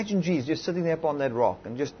really... Imagine Jesus just sitting there upon that rock,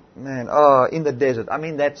 and just, man, in the desert. I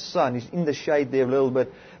mean, that sun is in the shade there a little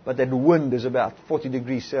bit, but that wind is about 40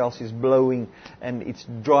 degrees Celsius blowing, and it's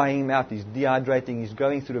drying him out, he's dehydrating, he's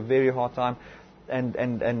going through a very hard time,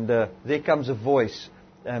 and there comes a voice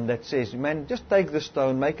that says, man, just take the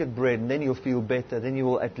stone, make it bread, and then you'll feel better. Then you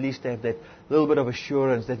will at least have that little bit of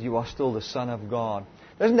assurance that you are still the Son of God.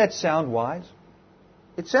 Doesn't that sound wise?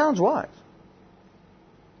 It sounds wise.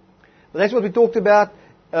 But that's what we talked about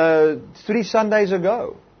 3 Sundays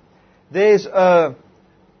ago. There's a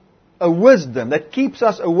wisdom that keeps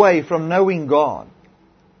us away from knowing God.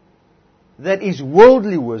 That is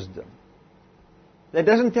worldly wisdom. That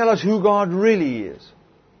doesn't tell us who God really is.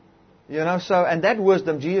 And that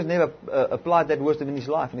wisdom, Jesus never applied that wisdom in His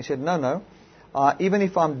life. And He said, no. Even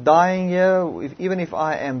if I'm dying here, even if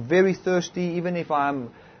I am very thirsty, even if I'm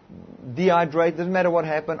dehydrated, doesn't matter what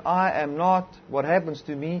happened, I am not what happens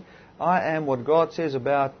to me. I am what God says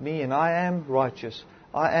about me, and I am righteous.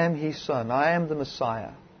 I am His Son. I am the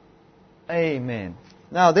Messiah. Amen.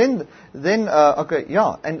 Now and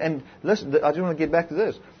listen, I just want to get back to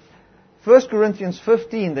this. 1 Corinthians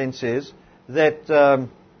 15 then says that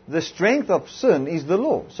the strength of sin is the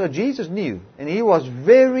law. So Jesus knew, and He was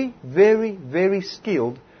very, very, very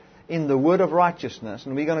skilled in the word of righteousness.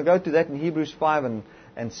 And we're going to go to that in Hebrews 5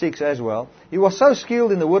 and 6 as well. He was so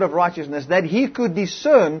skilled in the word of righteousness that He could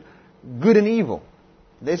discern good and evil.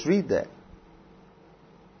 Let's read that.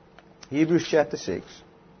 Hebrews chapter 6.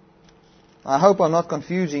 I hope I'm not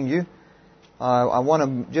confusing you. I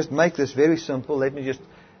want to just make this very simple. Let me just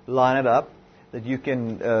line it up, that you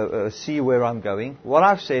can see where I'm going. What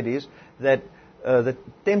I've said is that the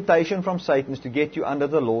temptation from Satan is to get you under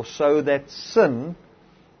the law so that sin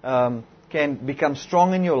can become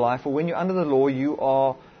strong in your life. Or when you're under the law, you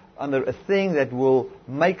are under a thing that will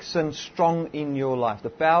make sin strong in your life.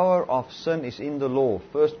 The power of sin is in the law.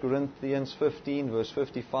 1 Corinthians 15, verse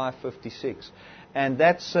 55, 56. And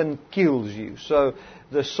that sin kills you. So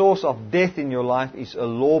the source of death in your life is a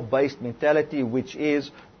law-based mentality, which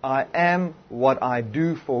is, I am what I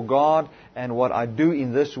do for God and what I do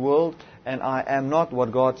in this world, and I am not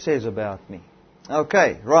what God says about me.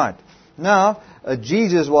 Okay, right. Now,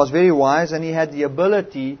 Jesus was very wise, and He had the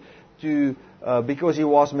ability to, because He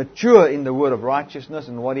was mature in the word of righteousness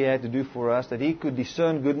and what He had to do for us, that He could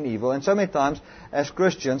discern good and evil. And so many times, as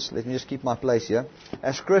Christians, let me just keep my place here,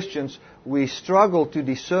 as Christians, we struggle to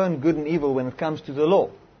discern good and evil when it comes to the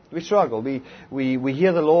law. We struggle. We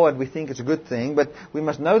hear the law and we think it's a good thing, but we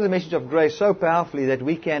must know the message of grace so powerfully that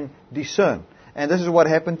we can discern. And this is what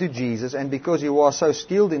happened to Jesus. And because He was so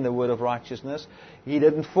skilled in the word of righteousness, He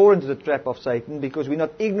didn't fall into the trap of Satan, because we're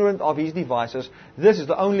not ignorant of his devices. This is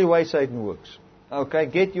the only way Satan works. Okay,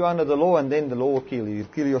 get you under the law, and then the law will kill you. You'll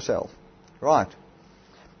kill yourself. Right.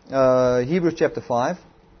 Hebrews chapter 5.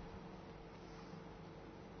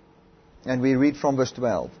 And we read from verse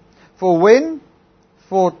 12.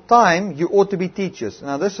 For time you ought to be teachers.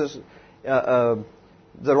 Now this is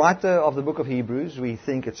the writer of the book of Hebrews. We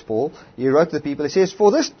think it's Paul. He wrote to the people. He says,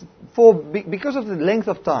 because of the length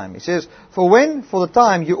of time. He says, for the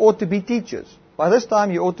time you ought to be teachers. By this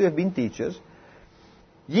time you ought to have been teachers.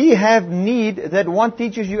 Ye have need that one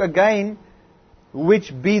teaches you again,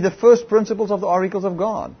 which be the first principles of the oracles of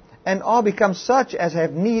God, and are become such as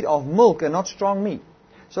have need of milk and not strong meat.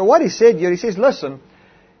 So what he said here, he says, listen,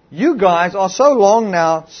 you guys are so long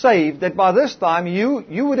now saved that by this time you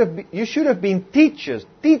should have been teachers,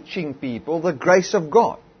 teaching people the grace of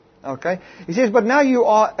God. Okay? He says, but now you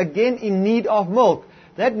are again in need of milk.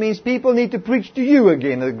 That means people need to preach to you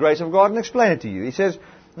again the grace of God and explain it to you. He says,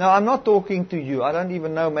 now I'm not talking to you. I don't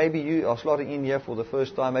even know, maybe you are slotting in here for the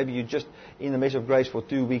first time. Maybe you're just in the message of grace for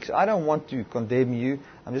 2 weeks. I don't want to condemn you.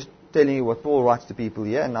 I'm just telling you what Paul writes to people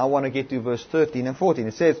here. And I want to get to verse 13 and 14.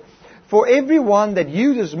 It says, for everyone that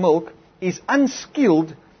uses milk is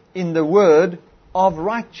unskilled in the word of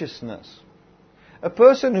righteousness. A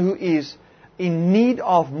person who is in need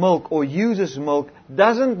of milk or uses milk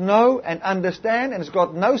doesn't know and understand and has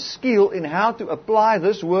got no skill in how to apply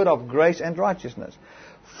this word of grace and righteousness.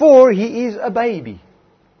 For he is a baby.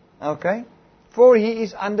 Okay? For he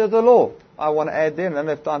is under the law. I want to add there, and I don't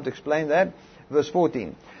have time to explain that. Verse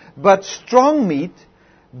 14. But strong meat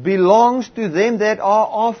belongs to them that are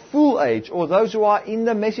of full age, or those who are in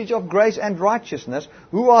the message of grace and righteousness.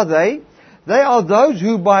 Who are they? They are those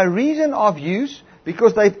who by reason of use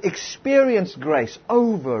Because they've experienced grace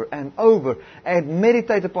over and over and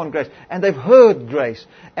meditate upon grace. And they've heard grace.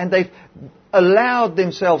 And they've allowed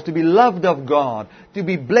themselves to be loved of God, to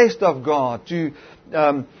be blessed of God, to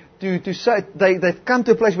say, they've come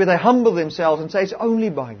to a place where they humble themselves and say, it's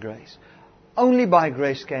only by grace. Only by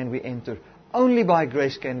grace can we enter. Only by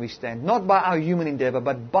grace can we stand. Not by our human endeavor,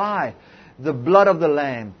 but by the blood of the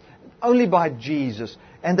Lamb. Only by Jesus.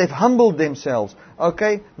 And they've humbled themselves.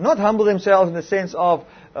 Okay? Not humble themselves in the sense of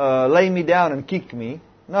lay me down and kick me.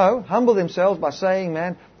 No, humble themselves by saying,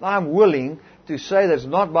 man, I'm willing to say that it's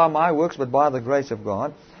not by my works but by the grace of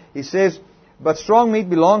God. He says, but strong meat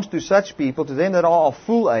belongs to such people, to them that are of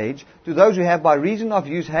full age, to those who have by reason of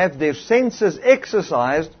use have their senses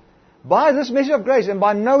exercised by this message of grace. And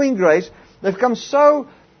by knowing grace, they've become so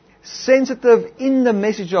sensitive in the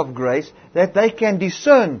message of grace that they can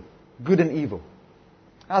discern good and evil.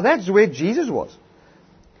 Now that's where Jesus was.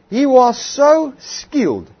 He was so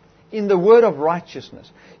skilled in the word of righteousness.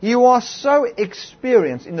 He was so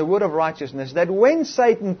experienced in the word of righteousness that when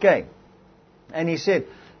Satan came and he said,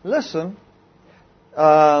 listen,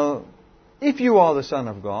 if you are the Son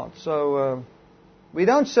of God, so we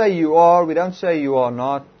don't say you are, we don't say you are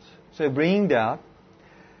not, so bringing doubt,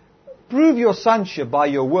 prove your sonship by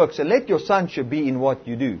your works and let your sonship be in what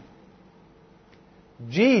you do.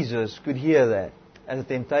 Jesus could hear that as a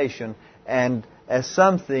temptation and as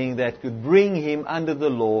something that could bring him under the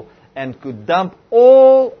law and could dump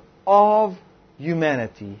all of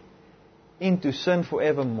humanity into sin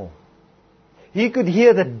forevermore. He could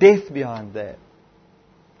hear the death behind that.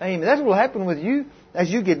 Amen. That will happen with you as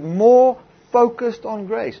you get more focused on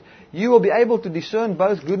grace. You will be able to discern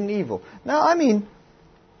both good and evil. Now,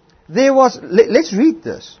 let's read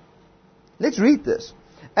this. Let's read this.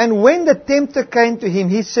 And when the tempter came to him,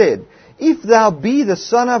 he said, if thou be the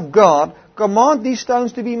Son of God, command these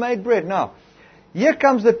stones to be made bread. Now, here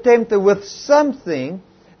comes the tempter with something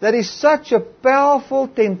that is such a powerful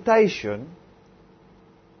temptation,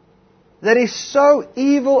 that is so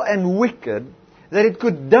evil and wicked, that it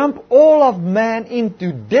could dump all of man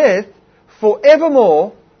into death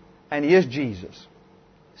forevermore. And here's Jesus,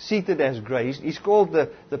 seated as grace. He's called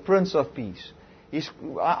the Prince of Peace.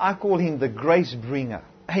 I call him the grace bringer.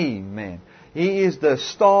 Amen. He is the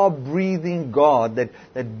star-breathing God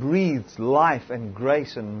that breathes life and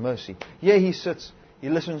grace and mercy. Here he sits. He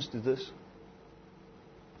listens to this.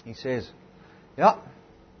 He says, yeah,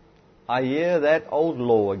 I hear that old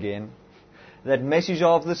law again. That message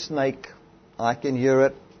of the snake. I can hear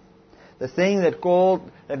it. The thing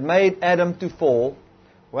that made Adam to fall.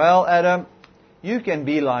 Well, Adam, you can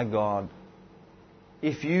be like God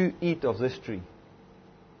if you eat of this tree.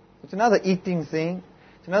 It's another eating thing.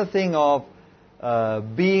 It's another thing of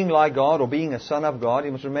being like God or being a son of God.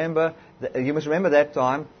 You must remember that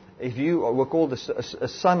time. If you were called a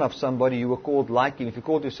son of somebody, you were called like him. If you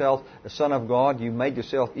called yourself a son of God, you made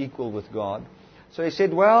yourself equal with God. So he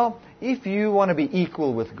said, well, if you want to be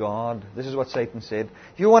equal with God, this is what Satan said.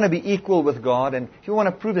 If you want to be equal with God, and if you want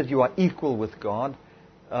to prove that you are equal with God,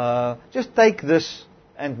 just take this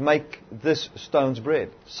and make this stone's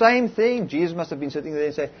bread. Same thing. Jesus must have been sitting there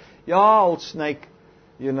and say, yeah, old snake,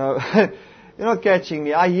 you're not catching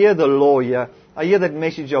me. I hear the law here. I hear that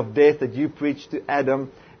message of death that you preached to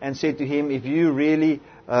Adam and said to him, if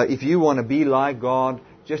you want to be like God,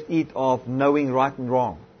 just eat of knowing right and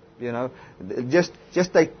wrong.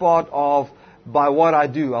 Just take part of, by what I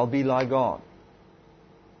do, I'll be like God.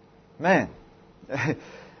 Man.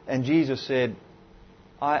 And Jesus said,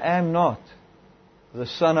 I am not the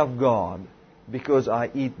Son of God because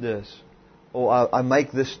I eat this, or I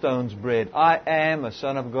make this stone's bread. I am a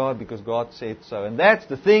son of God because God said so. And that's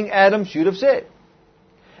the thing Adam should have said.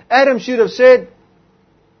 Adam should have said,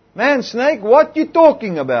 man, snake, what you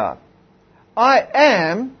talking about? I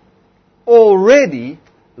am already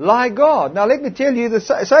like God. Now let me tell you,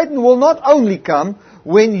 Satan will not only come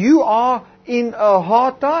when you are in a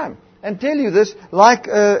hard time. And tell you this, like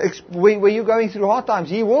when you're going through hard times,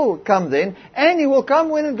 he will come then, and he will come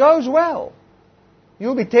when it goes well.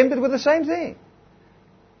 You'll be tempted with the same thing.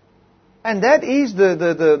 And that is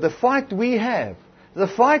the fight we have. The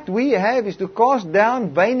fight we have is to cast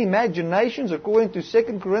down vain imaginations, according to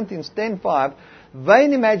 2 Corinthians 10:5,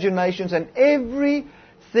 vain imaginations and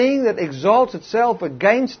everything that exalts itself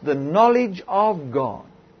against the knowledge of God.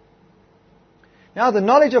 Now, the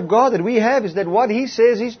knowledge of God that we have is that what He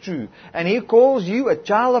says is true. And He calls you a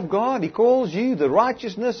child of God. He calls you the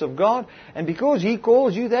righteousness of God. And because He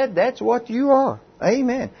calls you that, that's what you are.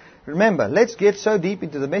 Amen. Remember, let's get so deep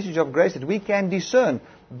into the message of grace that we can discern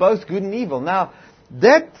both good and evil. Now,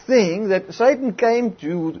 that thing that Satan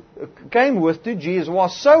came with to Jesus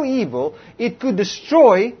was so evil, it could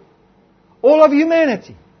destroy all of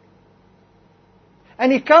humanity.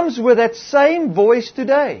 And he comes with that same voice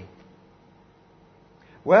today.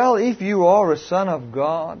 Well, if you are a son of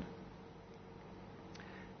God,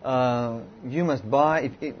 you must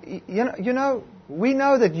buy. We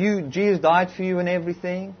know that Jesus died for you and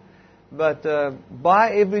everything, but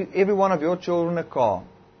buy every one of your children a car.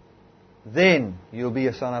 Then you'll be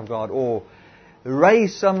a son of God. Or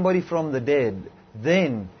raise somebody from the dead.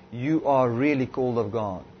 Then you are really called of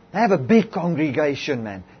God. Have a big congregation,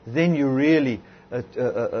 man. Then you're really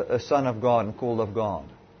a son of God and called of God.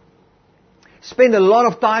 Spend a lot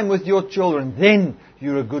of time with your children. Then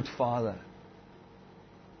you're a good father.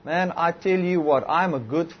 Man, I tell you what, I'm a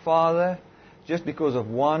good father just because of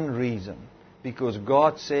one reason. Because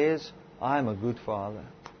God says, I'm a good father.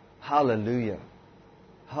 Hallelujah.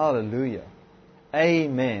 Hallelujah.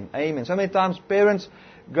 Amen. Amen. So many times parents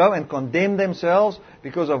go and condemn themselves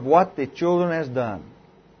because of what their children has done.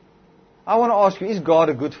 I want to ask you, is God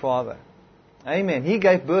a good father? Amen. He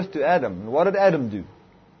gave birth to Adam. What did Adam do?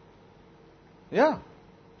 Yeah.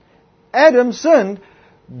 Adam sinned,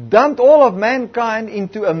 dumped all of mankind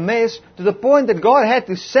into a mess to the point that God had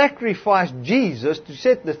to sacrifice Jesus to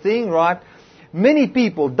set the thing right. Many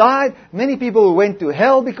people died. Many people went to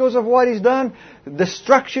hell because of what He's done.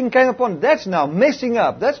 Destruction came upon. That's now messing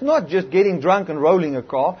up. That's not just getting drunk and rolling a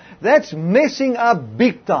car. That's messing up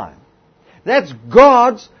big time. That's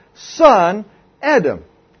God's son, Adam,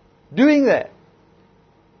 doing that.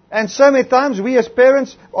 And so many times we as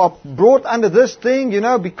parents are brought under this thing,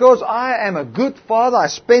 because I am a good father. I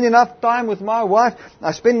spend enough time with my wife.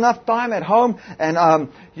 I spend enough time at home. And,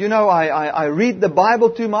 I read the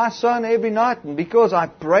Bible to my son every night. And because I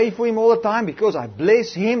pray for him all the time. Because I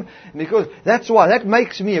bless him. Because that's why. That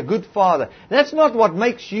makes me a good father. That's not what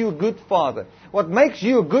makes you a good father. What makes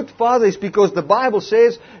you a good father is because the Bible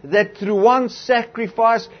says that through one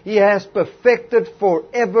sacrifice He has perfected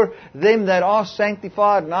forever them that are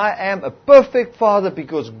sanctified. And I am a perfect father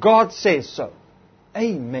because God says so.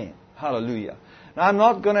 Amen. Hallelujah. Now I'm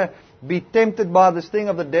not going to be tempted by this thing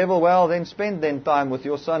of the devil. Well, then spend time with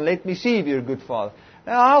your son. Let me see if you're a good father.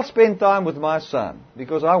 Now I'll spend time with my son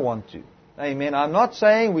because I want to. Amen. I'm not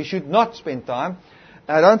saying we should not spend time.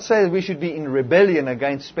 I don't say that we should be in rebellion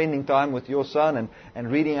against spending time with your son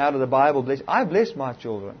and reading out of the Bible. I bless my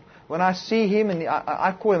children. When I see him, and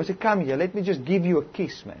I call him, I say, come here, let me just give you a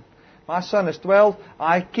kiss, man. My son is 12,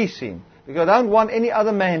 I kiss him. Because I don't want any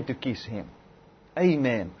other man to kiss him.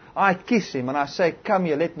 Amen. I kiss him and I say, come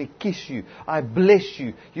here, let me kiss you. I bless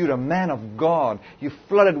you. You're a man of God. You're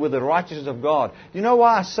flooded with the righteousness of God. You know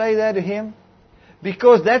why I say that to him?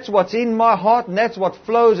 Because that's what's in my heart and that's what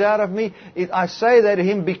flows out of me. I say that to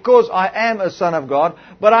him because I am a son of God.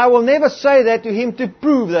 But I will never say that to him to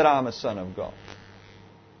prove that I'm a son of God.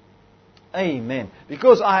 Amen.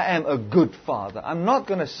 Because I am a good father. I'm not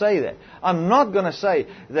going to say that. I'm not going to say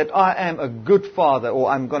that I am a good father or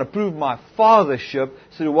I'm going to prove my fathership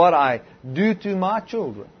through what I do to my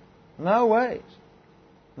children. No ways.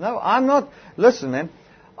 No, I'm not. Listen, man.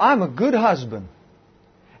 I'm a good husband.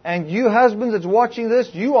 And you husbands that's watching this,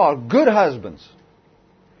 you are good husbands.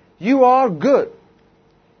 You are good.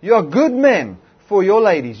 You are good men for your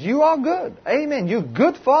ladies. You are good. Amen. You're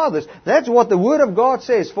good fathers. That's what the Word of God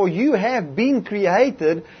says. For you have been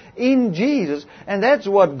created in Jesus. And that's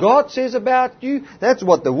what God says about you. That's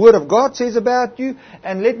what the Word of God says about you.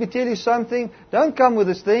 And let me tell you something. Don't come with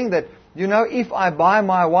this thing that, if I buy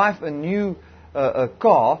my wife a new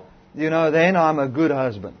car, then I'm a good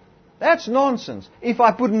husband. That's nonsense. If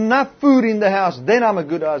I put enough food in the house, then I'm a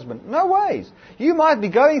good husband. No ways. You might be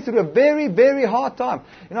going through a very, very hard time.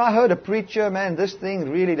 I heard a preacher, man, this thing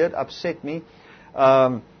really did upset me.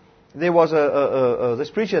 There was this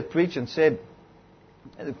preacher that preached and said,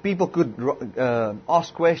 people could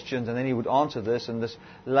ask questions and then he would answer this. And this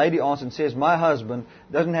lady answered and says, my husband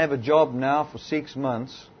doesn't have a job now for 6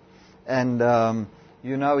 months. And,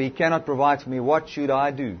 he cannot provide for me. What should I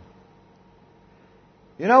do?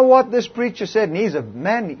 You know what this preacher said? And he's a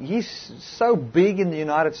man, he's so big in the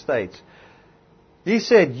United States. He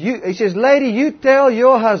said, he says, lady, you tell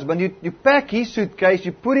your husband, you pack his suitcase,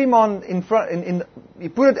 you put him you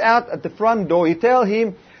put it out at the front door, you tell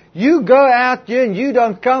him, you go out here and you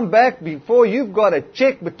don't come back before you've got a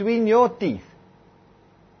check between your teeth.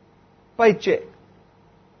 Paycheck.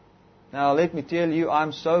 Now let me tell you,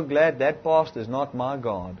 I'm so glad that pastor is not my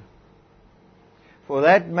God. For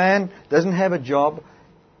that man doesn't have a job.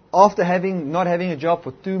 After not having a job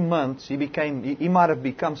for 2 months, he might have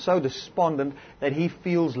become so despondent that he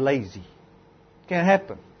feels lazy. Can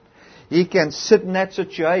happen. He can sit in that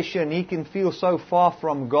situation. He can feel so far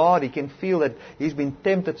from God. He can feel that he's been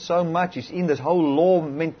tempted so much. He's in this whole law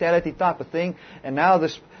mentality type of thing. And now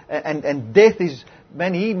this, and death is,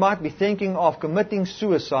 man, he might be thinking of committing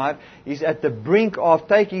suicide. He's at the brink of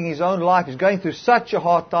taking his own life. He's going through such a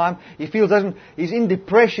hard time. He feels he's in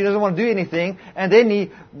depression, doesn't want to do anything. And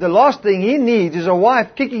then the last thing he needs is a wife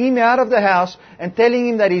kicking him out of the house and telling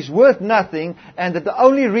him that he's worth nothing and that the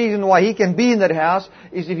only reason why he can be in that house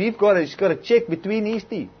is if he's got a check between his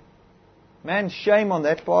teeth. Man, shame on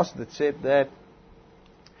that pastor that said that.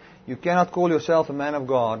 You cannot call yourself a man of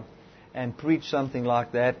God and preach something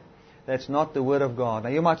like that. That's not the Word of God. Now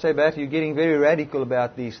you might say, "But you're getting very radical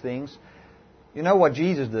about these things." You know what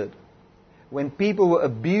Jesus did? When people were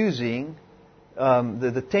abusing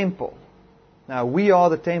the temple. Now we are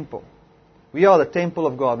the temple. We are the temple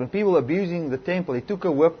of God. When people were abusing the temple, He took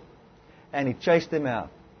a whip and He chased them out.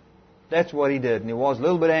 That's what He did. And He was a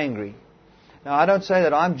little bit angry. Now I don't say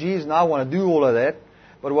that I'm Jesus and I want to do all of that.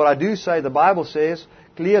 But what I do say, the Bible says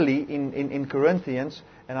clearly in Corinthians,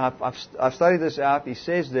 and I've studied this out, he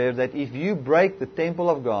says there that if you break the temple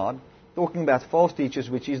of God, talking about false teachers,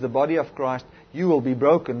 which is the body of Christ, you will be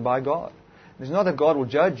broken by God. It's not that God will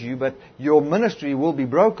judge you, but your ministry will be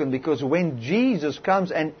broken, because when Jesus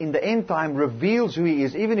comes and in the end time reveals who He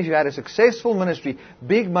is, even if you had a successful ministry,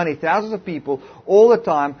 big money, thousands of people, all the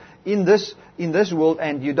time in this world,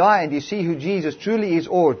 and you die and you see who Jesus truly is,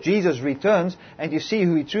 or Jesus returns and you see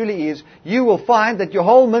who He truly is, you will find that your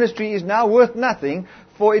whole ministry is now worth nothing,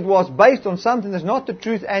 for it was based on something that's not the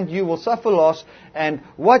truth, and you will suffer loss, and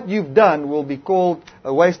what you've done will be called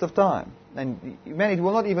a waste of time. And man, it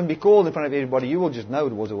will not even be called in front of everybody. You will just know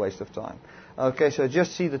it was a waste of time. Okay, so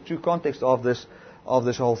just see the true context of this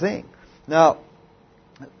whole thing. Now,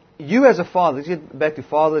 you as a father, let's get back to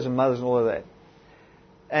fathers and mothers and all of that,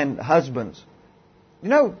 and husbands. You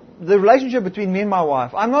know, the relationship between me and my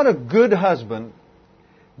wife, I'm not a good husband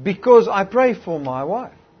because I pray for my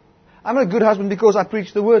wife. I'm not a good husband because I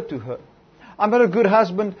preach the word to her. I'm not a good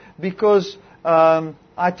husband because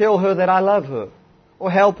I tell her that I love her, or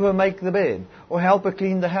help her make the bed, or help her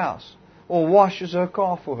clean the house, or washes her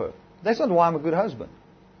car for her. That's not why I'm a good husband.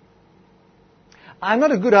 I'm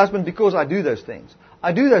not a good husband because I do those things.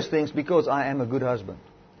 I do those things because I am a good husband.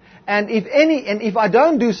 And if I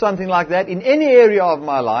don't do something like that in any area of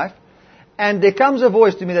my life, and there comes a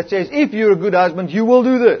voice to me that says, "If you're a good husband, you will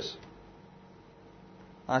do this,"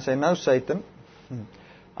 I say, "No, Satan,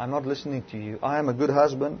 I'm not listening to you. I am a good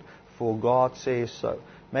husband, for God says so."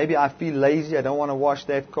 Maybe I feel lazy. I don't want to wash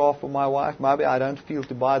that car for my wife. Maybe I don't feel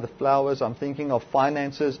to buy the flowers. I'm thinking of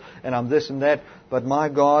finances and I'm this and that. But my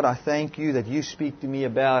God, I thank you that you speak to me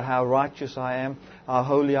about how righteous I am, how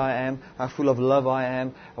holy I am, how full of love I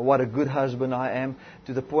am, and what a good husband I am,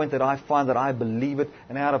 to the point that I find that I believe it.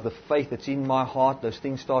 And out of the faith that's in my heart, those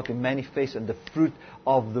things start to manifest, and the fruit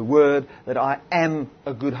of the Word, that I am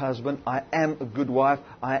a good husband, I am a good wife,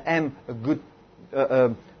 I am a good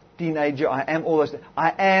teenager, I am all those things.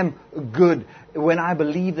 I am good. When I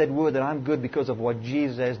believe that word, that I'm good because of what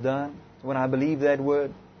Jesus has done, when I believe that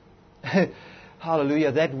word,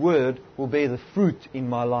 hallelujah, that word will bear the fruit in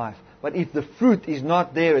my life. But if the fruit is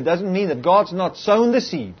not there, it doesn't mean that God's not sown the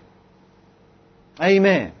seed.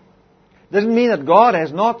 Amen. Doesn't mean that God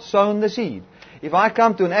has not sown the seed. If I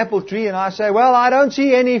come to an apple tree and I say, "Well, I don't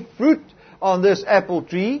see any fruit on this apple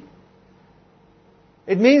tree,"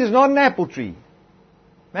 it means it's not an apple tree.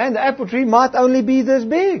 Man, the apple tree might only be this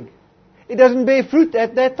big. It doesn't bear fruit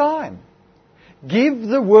at that time. Give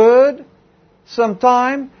the word some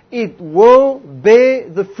time. It will bear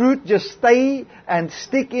the fruit. Just stay and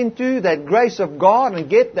stick into that grace of God and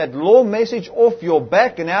get that law message off your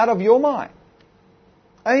back and out of your mind.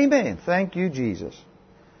 Amen. Thank you, Jesus.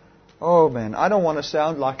 Oh man, I don't want to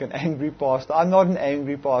sound like an angry pastor. I'm not an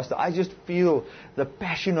angry pastor. I just feel the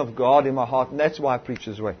passion of God in my heart, and that's why I preach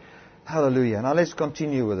this way. Hallelujah. Now let's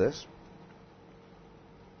continue with this.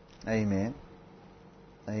 Amen.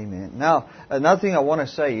 Amen. Now, another thing I want to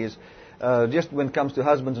say is, just when it comes to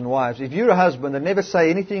husbands and wives, if you're a husband and never say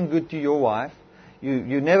anything good to your wife,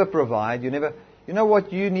 you never provide, you know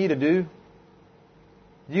what you need to do?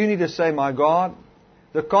 You need to say, "My God,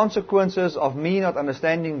 the consequences of me not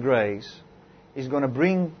understanding grace is going to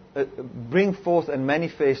bring forth and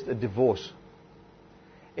manifest a divorce.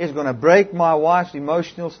 It's going to break my wife's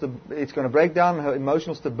it's going to break down her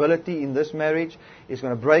emotional stability in this marriage. It's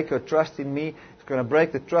going to break her trust in me. It's going to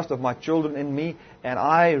break the trust of my children in me. And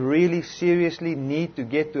I really seriously need to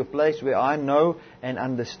get to a place where I know and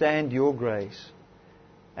understand your grace."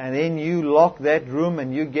 And then you lock that room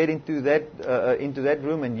and you get into that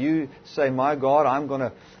room and you say, "My God, I'm going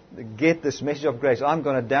to get this message of grace. I'm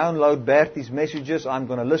going to download Bertie's messages. I'm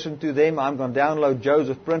going to listen to them. I'm going to download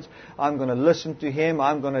Joseph Prince. I'm going to listen to him.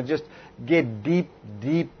 I'm going to just get deep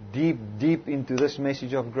into this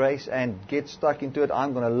message of grace and get stuck into it.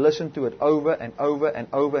 I'm going to listen to it over and over and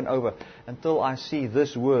over and over until I see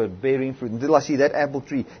this word bearing fruit. Until I see that apple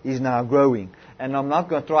tree is now growing. And I'm not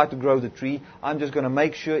going to try to grow the tree. I'm just going to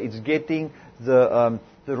make sure it's getting the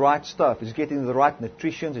right stuff. It's getting the right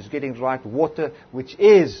nutrition. It's getting the right water, which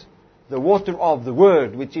is the water of the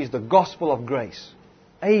Word, which is the gospel of grace.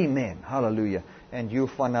 Amen. Hallelujah. And you'll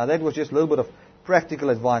find. Now that was just a little bit of practical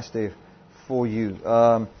advice there for you.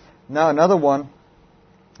 Now another one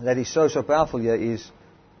that is so powerful here is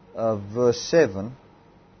verse 7.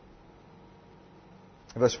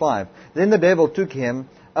 Verse 5. Then the devil took him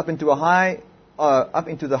up into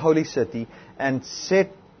the holy city and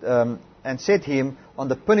set him on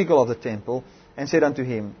the pinnacle of the temple, and said unto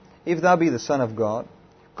him, If thou be the Son of God,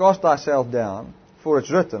 cast thyself down, for it's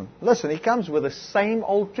written. Listen, he comes with the same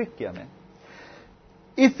old trick here, man.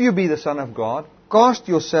 If you be the Son of God, cast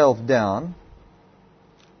yourself down.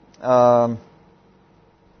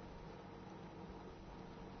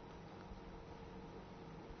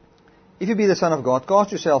 If you be the Son of God,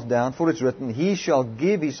 cast yourself down, for it's written, He shall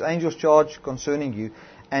give His angels charge concerning you,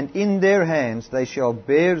 and in their hands they shall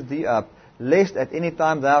bear thee up, lest at any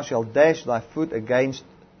time thou shalt dash thy foot against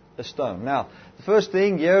a stone. Now, the first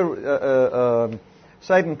thing here,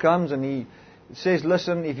 Satan comes and he says,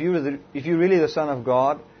 listen, if you're really the Son of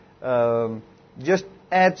God, just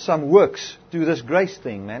add some works to this grace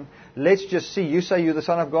thing, man. Let's just see. You say you're the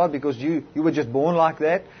Son of God because you were just born like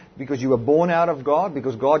that, because you were born out of God,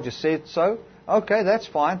 because God just said so. Okay, that's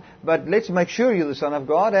fine. But let's make sure you're the Son of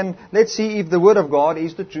God, and let's see if the Word of God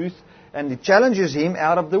is the truth. And he challenges him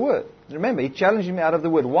out of the Word. Remember, he challenged him out of the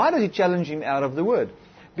Word. Why does he challenge him out of the Word?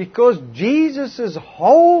 Because Jesus'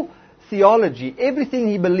 whole theology, everything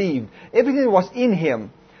he believed, everything that was in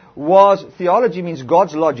him, was, theology means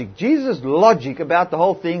God's logic. Jesus' logic about the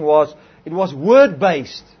whole thing was, it was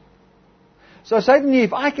Word-based. So Satan knew,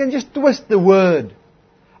 if I can just twist the Word,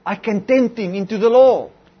 I can tempt him into the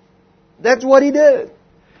law. That's what he did.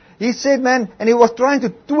 He said, man, and he was trying to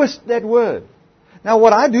twist that Word. Now,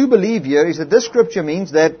 what I do believe here is that this scripture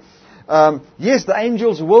means that, yes, the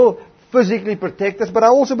angels will physically protect us, but I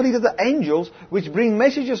also believe that the angels, which bring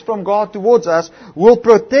messages from God towards us, will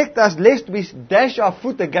protect us lest we dash our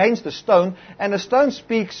foot against a stone. And a stone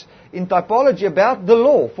speaks in typology about the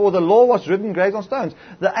law, for the law was written engraved on stones.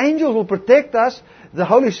 The angels will protect us, the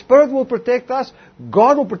Holy Spirit will protect us,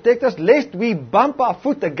 God will protect us, lest we bump our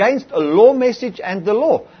foot against a law message and the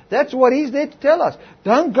law. That's what He's there to tell us.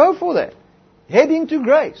 Don't go for that. Head into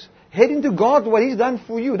grace. Head into God, what He's done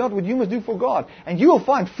for you, not what you must do for God. And you will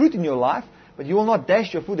find fruit in your life, but you will not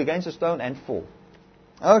dash your foot against a stone and fall.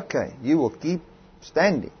 Okay, you will keep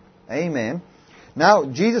standing. Amen. Now,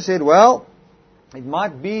 Jesus said, well, it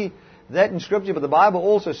might be that in Scripture, but the Bible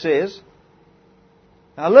also says,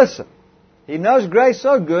 now listen, he knows grace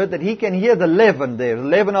so good that he can hear the leaven there, the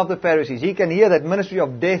leaven of the Pharisees. He can hear that ministry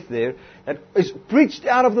of death there that is preached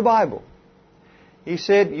out of the Bible. He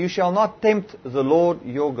said, you shall not tempt the Lord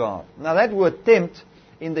your God. Now that word tempt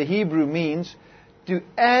in the Hebrew means to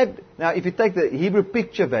add. Now if you take the Hebrew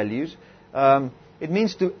picture values, it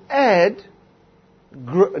means to add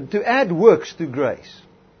works to grace.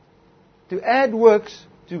 To add works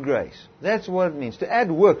to grace. That's what it means. To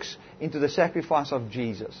add works into the sacrifice of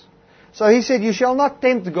Jesus. So he said, you shall not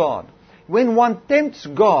tempt God. When one tempts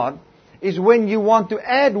God is when you want to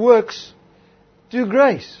add works to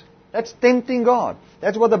grace. That's tempting God.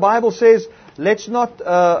 That's what the Bible says. Let's not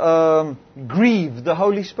grieve the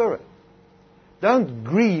Holy Spirit. Don't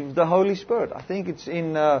grieve the Holy Spirit. I think it's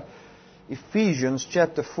in Ephesians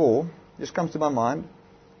chapter 4. Just comes to my mind.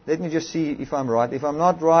 Let me just see if I'm right. If I'm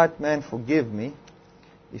not right, man, forgive me.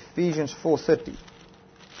 Ephesians 4:30.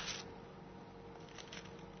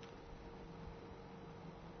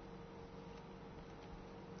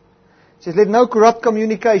 It says, let no corrupt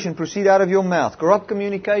communication proceed out of your mouth. Corrupt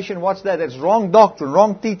communication, what's that? That's wrong doctrine,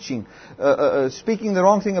 wrong teaching, speaking the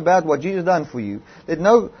wrong thing about what Jesus done for you. Let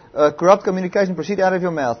no corrupt communication proceed out of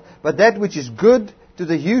your mouth, but that which is good to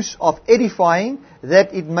the use of edifying,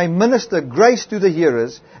 that it may minister grace to the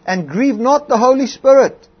hearers, and grieve not the Holy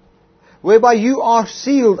Spirit, whereby you are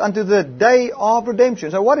sealed unto the day of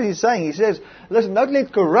redemption. So what is he saying? He says, listen, don't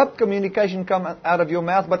let corrupt communication come out of your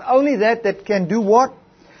mouth, but only that can do what?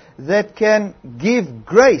 That can give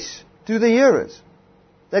grace to the hearers.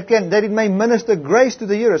 That it may minister grace to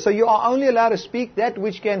the hearers. So you are only allowed to speak that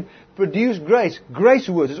which can produce grace. Grace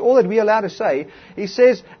words is all that we are allowed to say. He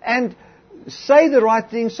says, and say the right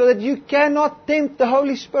things so that you cannot tempt the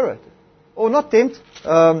Holy Spirit. Or not tempt,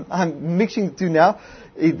 I'm mixing the two now.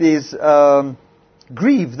 It is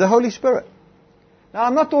grieve the Holy Spirit. Now,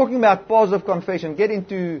 I'm not talking about positive confession. Get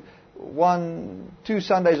into 2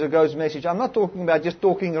 Sundays ago's message. I'm not talking about just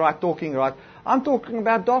talking right. I'm talking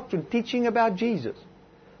about doctrine, teaching about Jesus.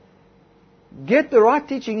 Get the right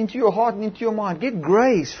teaching into your heart and into your mind. Get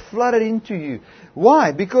grace flooded into you.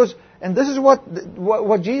 Why? Because, and this is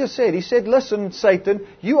what Jesus said. He said, listen, Satan,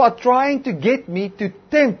 you are trying to get me to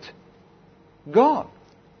tempt God.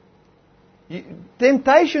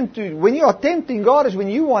 When you are tempting God is when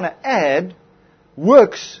you want to add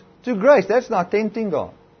works to grace. That's not tempting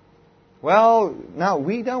God. Well, now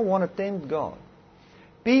we don't want to tempt God.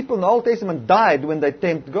 People in the Old Testament died when they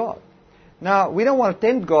tempt God. Now, we don't want to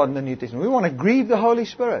tempt God in the New Testament. We want to grieve the Holy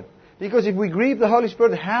Spirit. Because if we grieve the Holy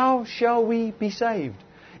Spirit, how shall we be saved?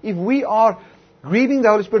 If we are grieving the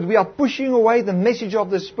Holy Spirit, we are pushing away the message of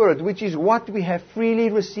the Spirit, which is what we have freely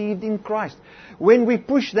received in Christ. When we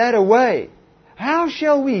push that away, how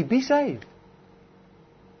shall we be saved?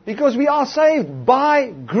 Because we are saved by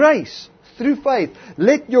grace, through faith.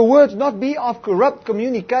 Let your words not be of corrupt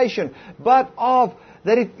communication, but of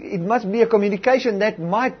that it must be a communication that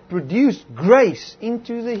might produce grace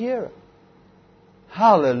into the hearer.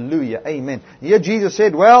 Hallelujah. Amen. Here Jesus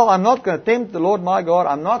said, well, I'm not going to tempt the Lord my God.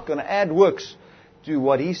 I'm not going to add works to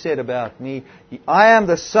what He said about me. I am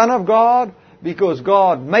the Son of God because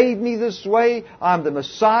God made me this way. I'm the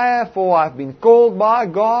Messiah, for I've been called by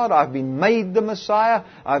God. I've been made the Messiah.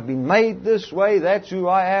 I've been made this way. That's who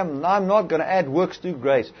I am. And I'm not going to add works to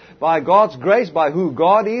grace. By God's grace, by who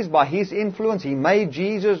God is, by His influence, He made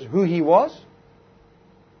Jesus who He was.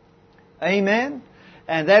 Amen.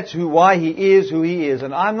 And that's why He is who He is.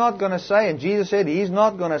 And I'm not going to say, and Jesus said He's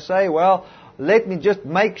not going to say, well, let me just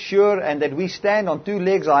make sure and that we stand on 2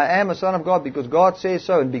 legs. I am a son of God because God says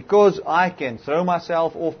so. And because I can throw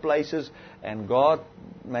myself off places and God,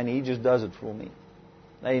 man, He just does it for me.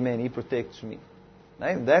 Amen. He protects me.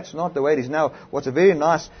 Amen. That's not the way it is. Now, what's a very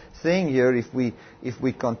nice thing here, if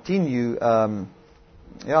we continue,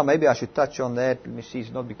 maybe I should touch on that. Let me see,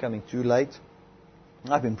 it's not becoming too late.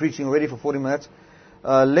 I've been preaching already for 40 minutes.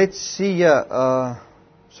 Let's see here.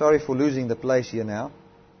 Sorry for losing the place here now.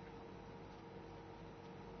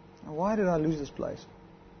 Why did I lose this place?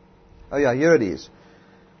 Oh yeah, here it is.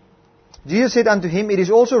 Jesus said unto him, it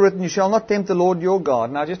is also written, you shall not tempt the Lord your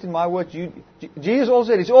God. Now just in my words, Jesus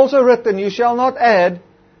also said, it's also written, you shall not add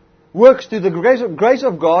works to the grace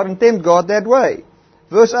of God and tempt God that way.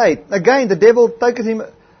 Verse 8, again the devil taketh him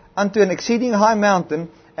unto an exceeding high mountain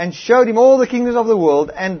and showed him all the kingdoms of the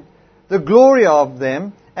world and the glory of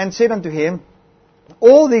them, and said unto him,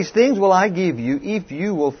 all these things will I give you if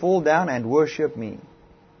you will fall down and worship me.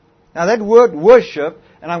 Now that word worship,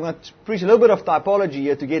 and I'm going to preach a little bit of typology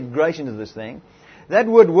here to get grace into this thing. That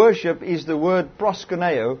word worship is the word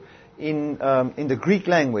proskuneo in the Greek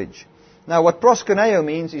language. Now what proskuneo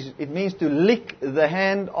means is it means to lick the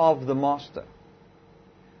hand of the master.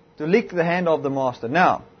 To lick the hand of the master.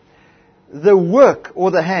 Now, the work or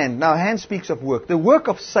the hand, now hand speaks of work. The work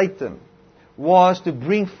of Satan was to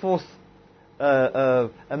bring forth a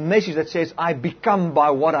message that says, I become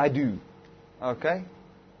by what I do. Okay?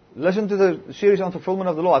 Listen to the series on fulfillment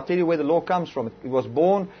of the law. I'll tell you where the law comes from. It was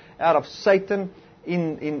born out of Satan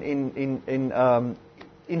in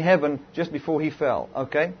heaven just before he fell.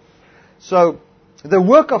 Okay? So, the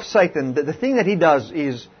work of Satan, the thing that he does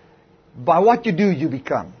is, by what you do, you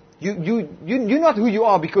become. You're not who you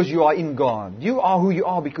are because you are in God. You are who you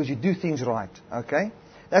are because you do things right. Okay?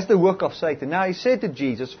 That's the work of Satan. Now, he said to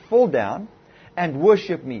Jesus, fall down and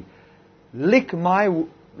worship me. Lick my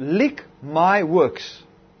works.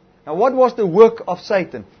 Now, what was the work of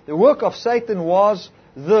Satan? The work of Satan was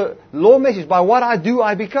the law message. By what I do,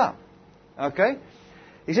 I become. Okay?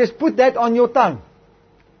 He says, put that on your tongue.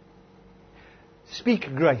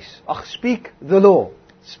 Speak grace. Speak the law.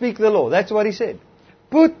 Speak the law. That's what he said.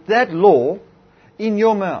 Put that law in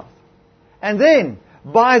your mouth. And then,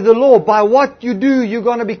 by the law, by what you do, you're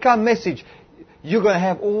going to become message. You're going to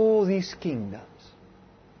have all these kingdoms.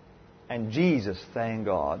 And Jesus, thank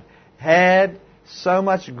God, had so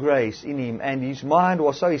much grace in him, and his mind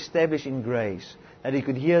was so established in grace that he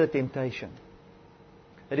could hear the temptation,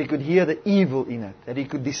 that he could hear the evil in it, that he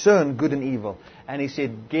could discern good and evil. And he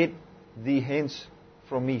said, get thee hence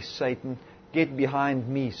from me, Satan. Get behind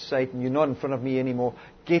me, Satan. You're not in front of me anymore.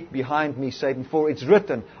 Get behind me, Satan. For it's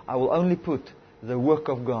written, I will only put the work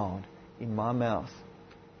of God in my mouth.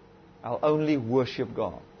 I'll only worship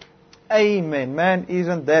God. Amen. Man,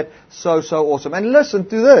 isn't that so awesome? And listen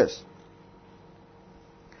to this.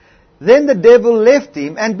 Then the devil left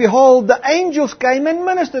him, and behold, the angels came and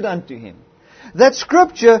ministered unto him. That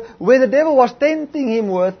scripture where the devil was tempting him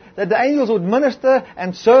with, that the angels would minister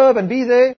and serve and be there,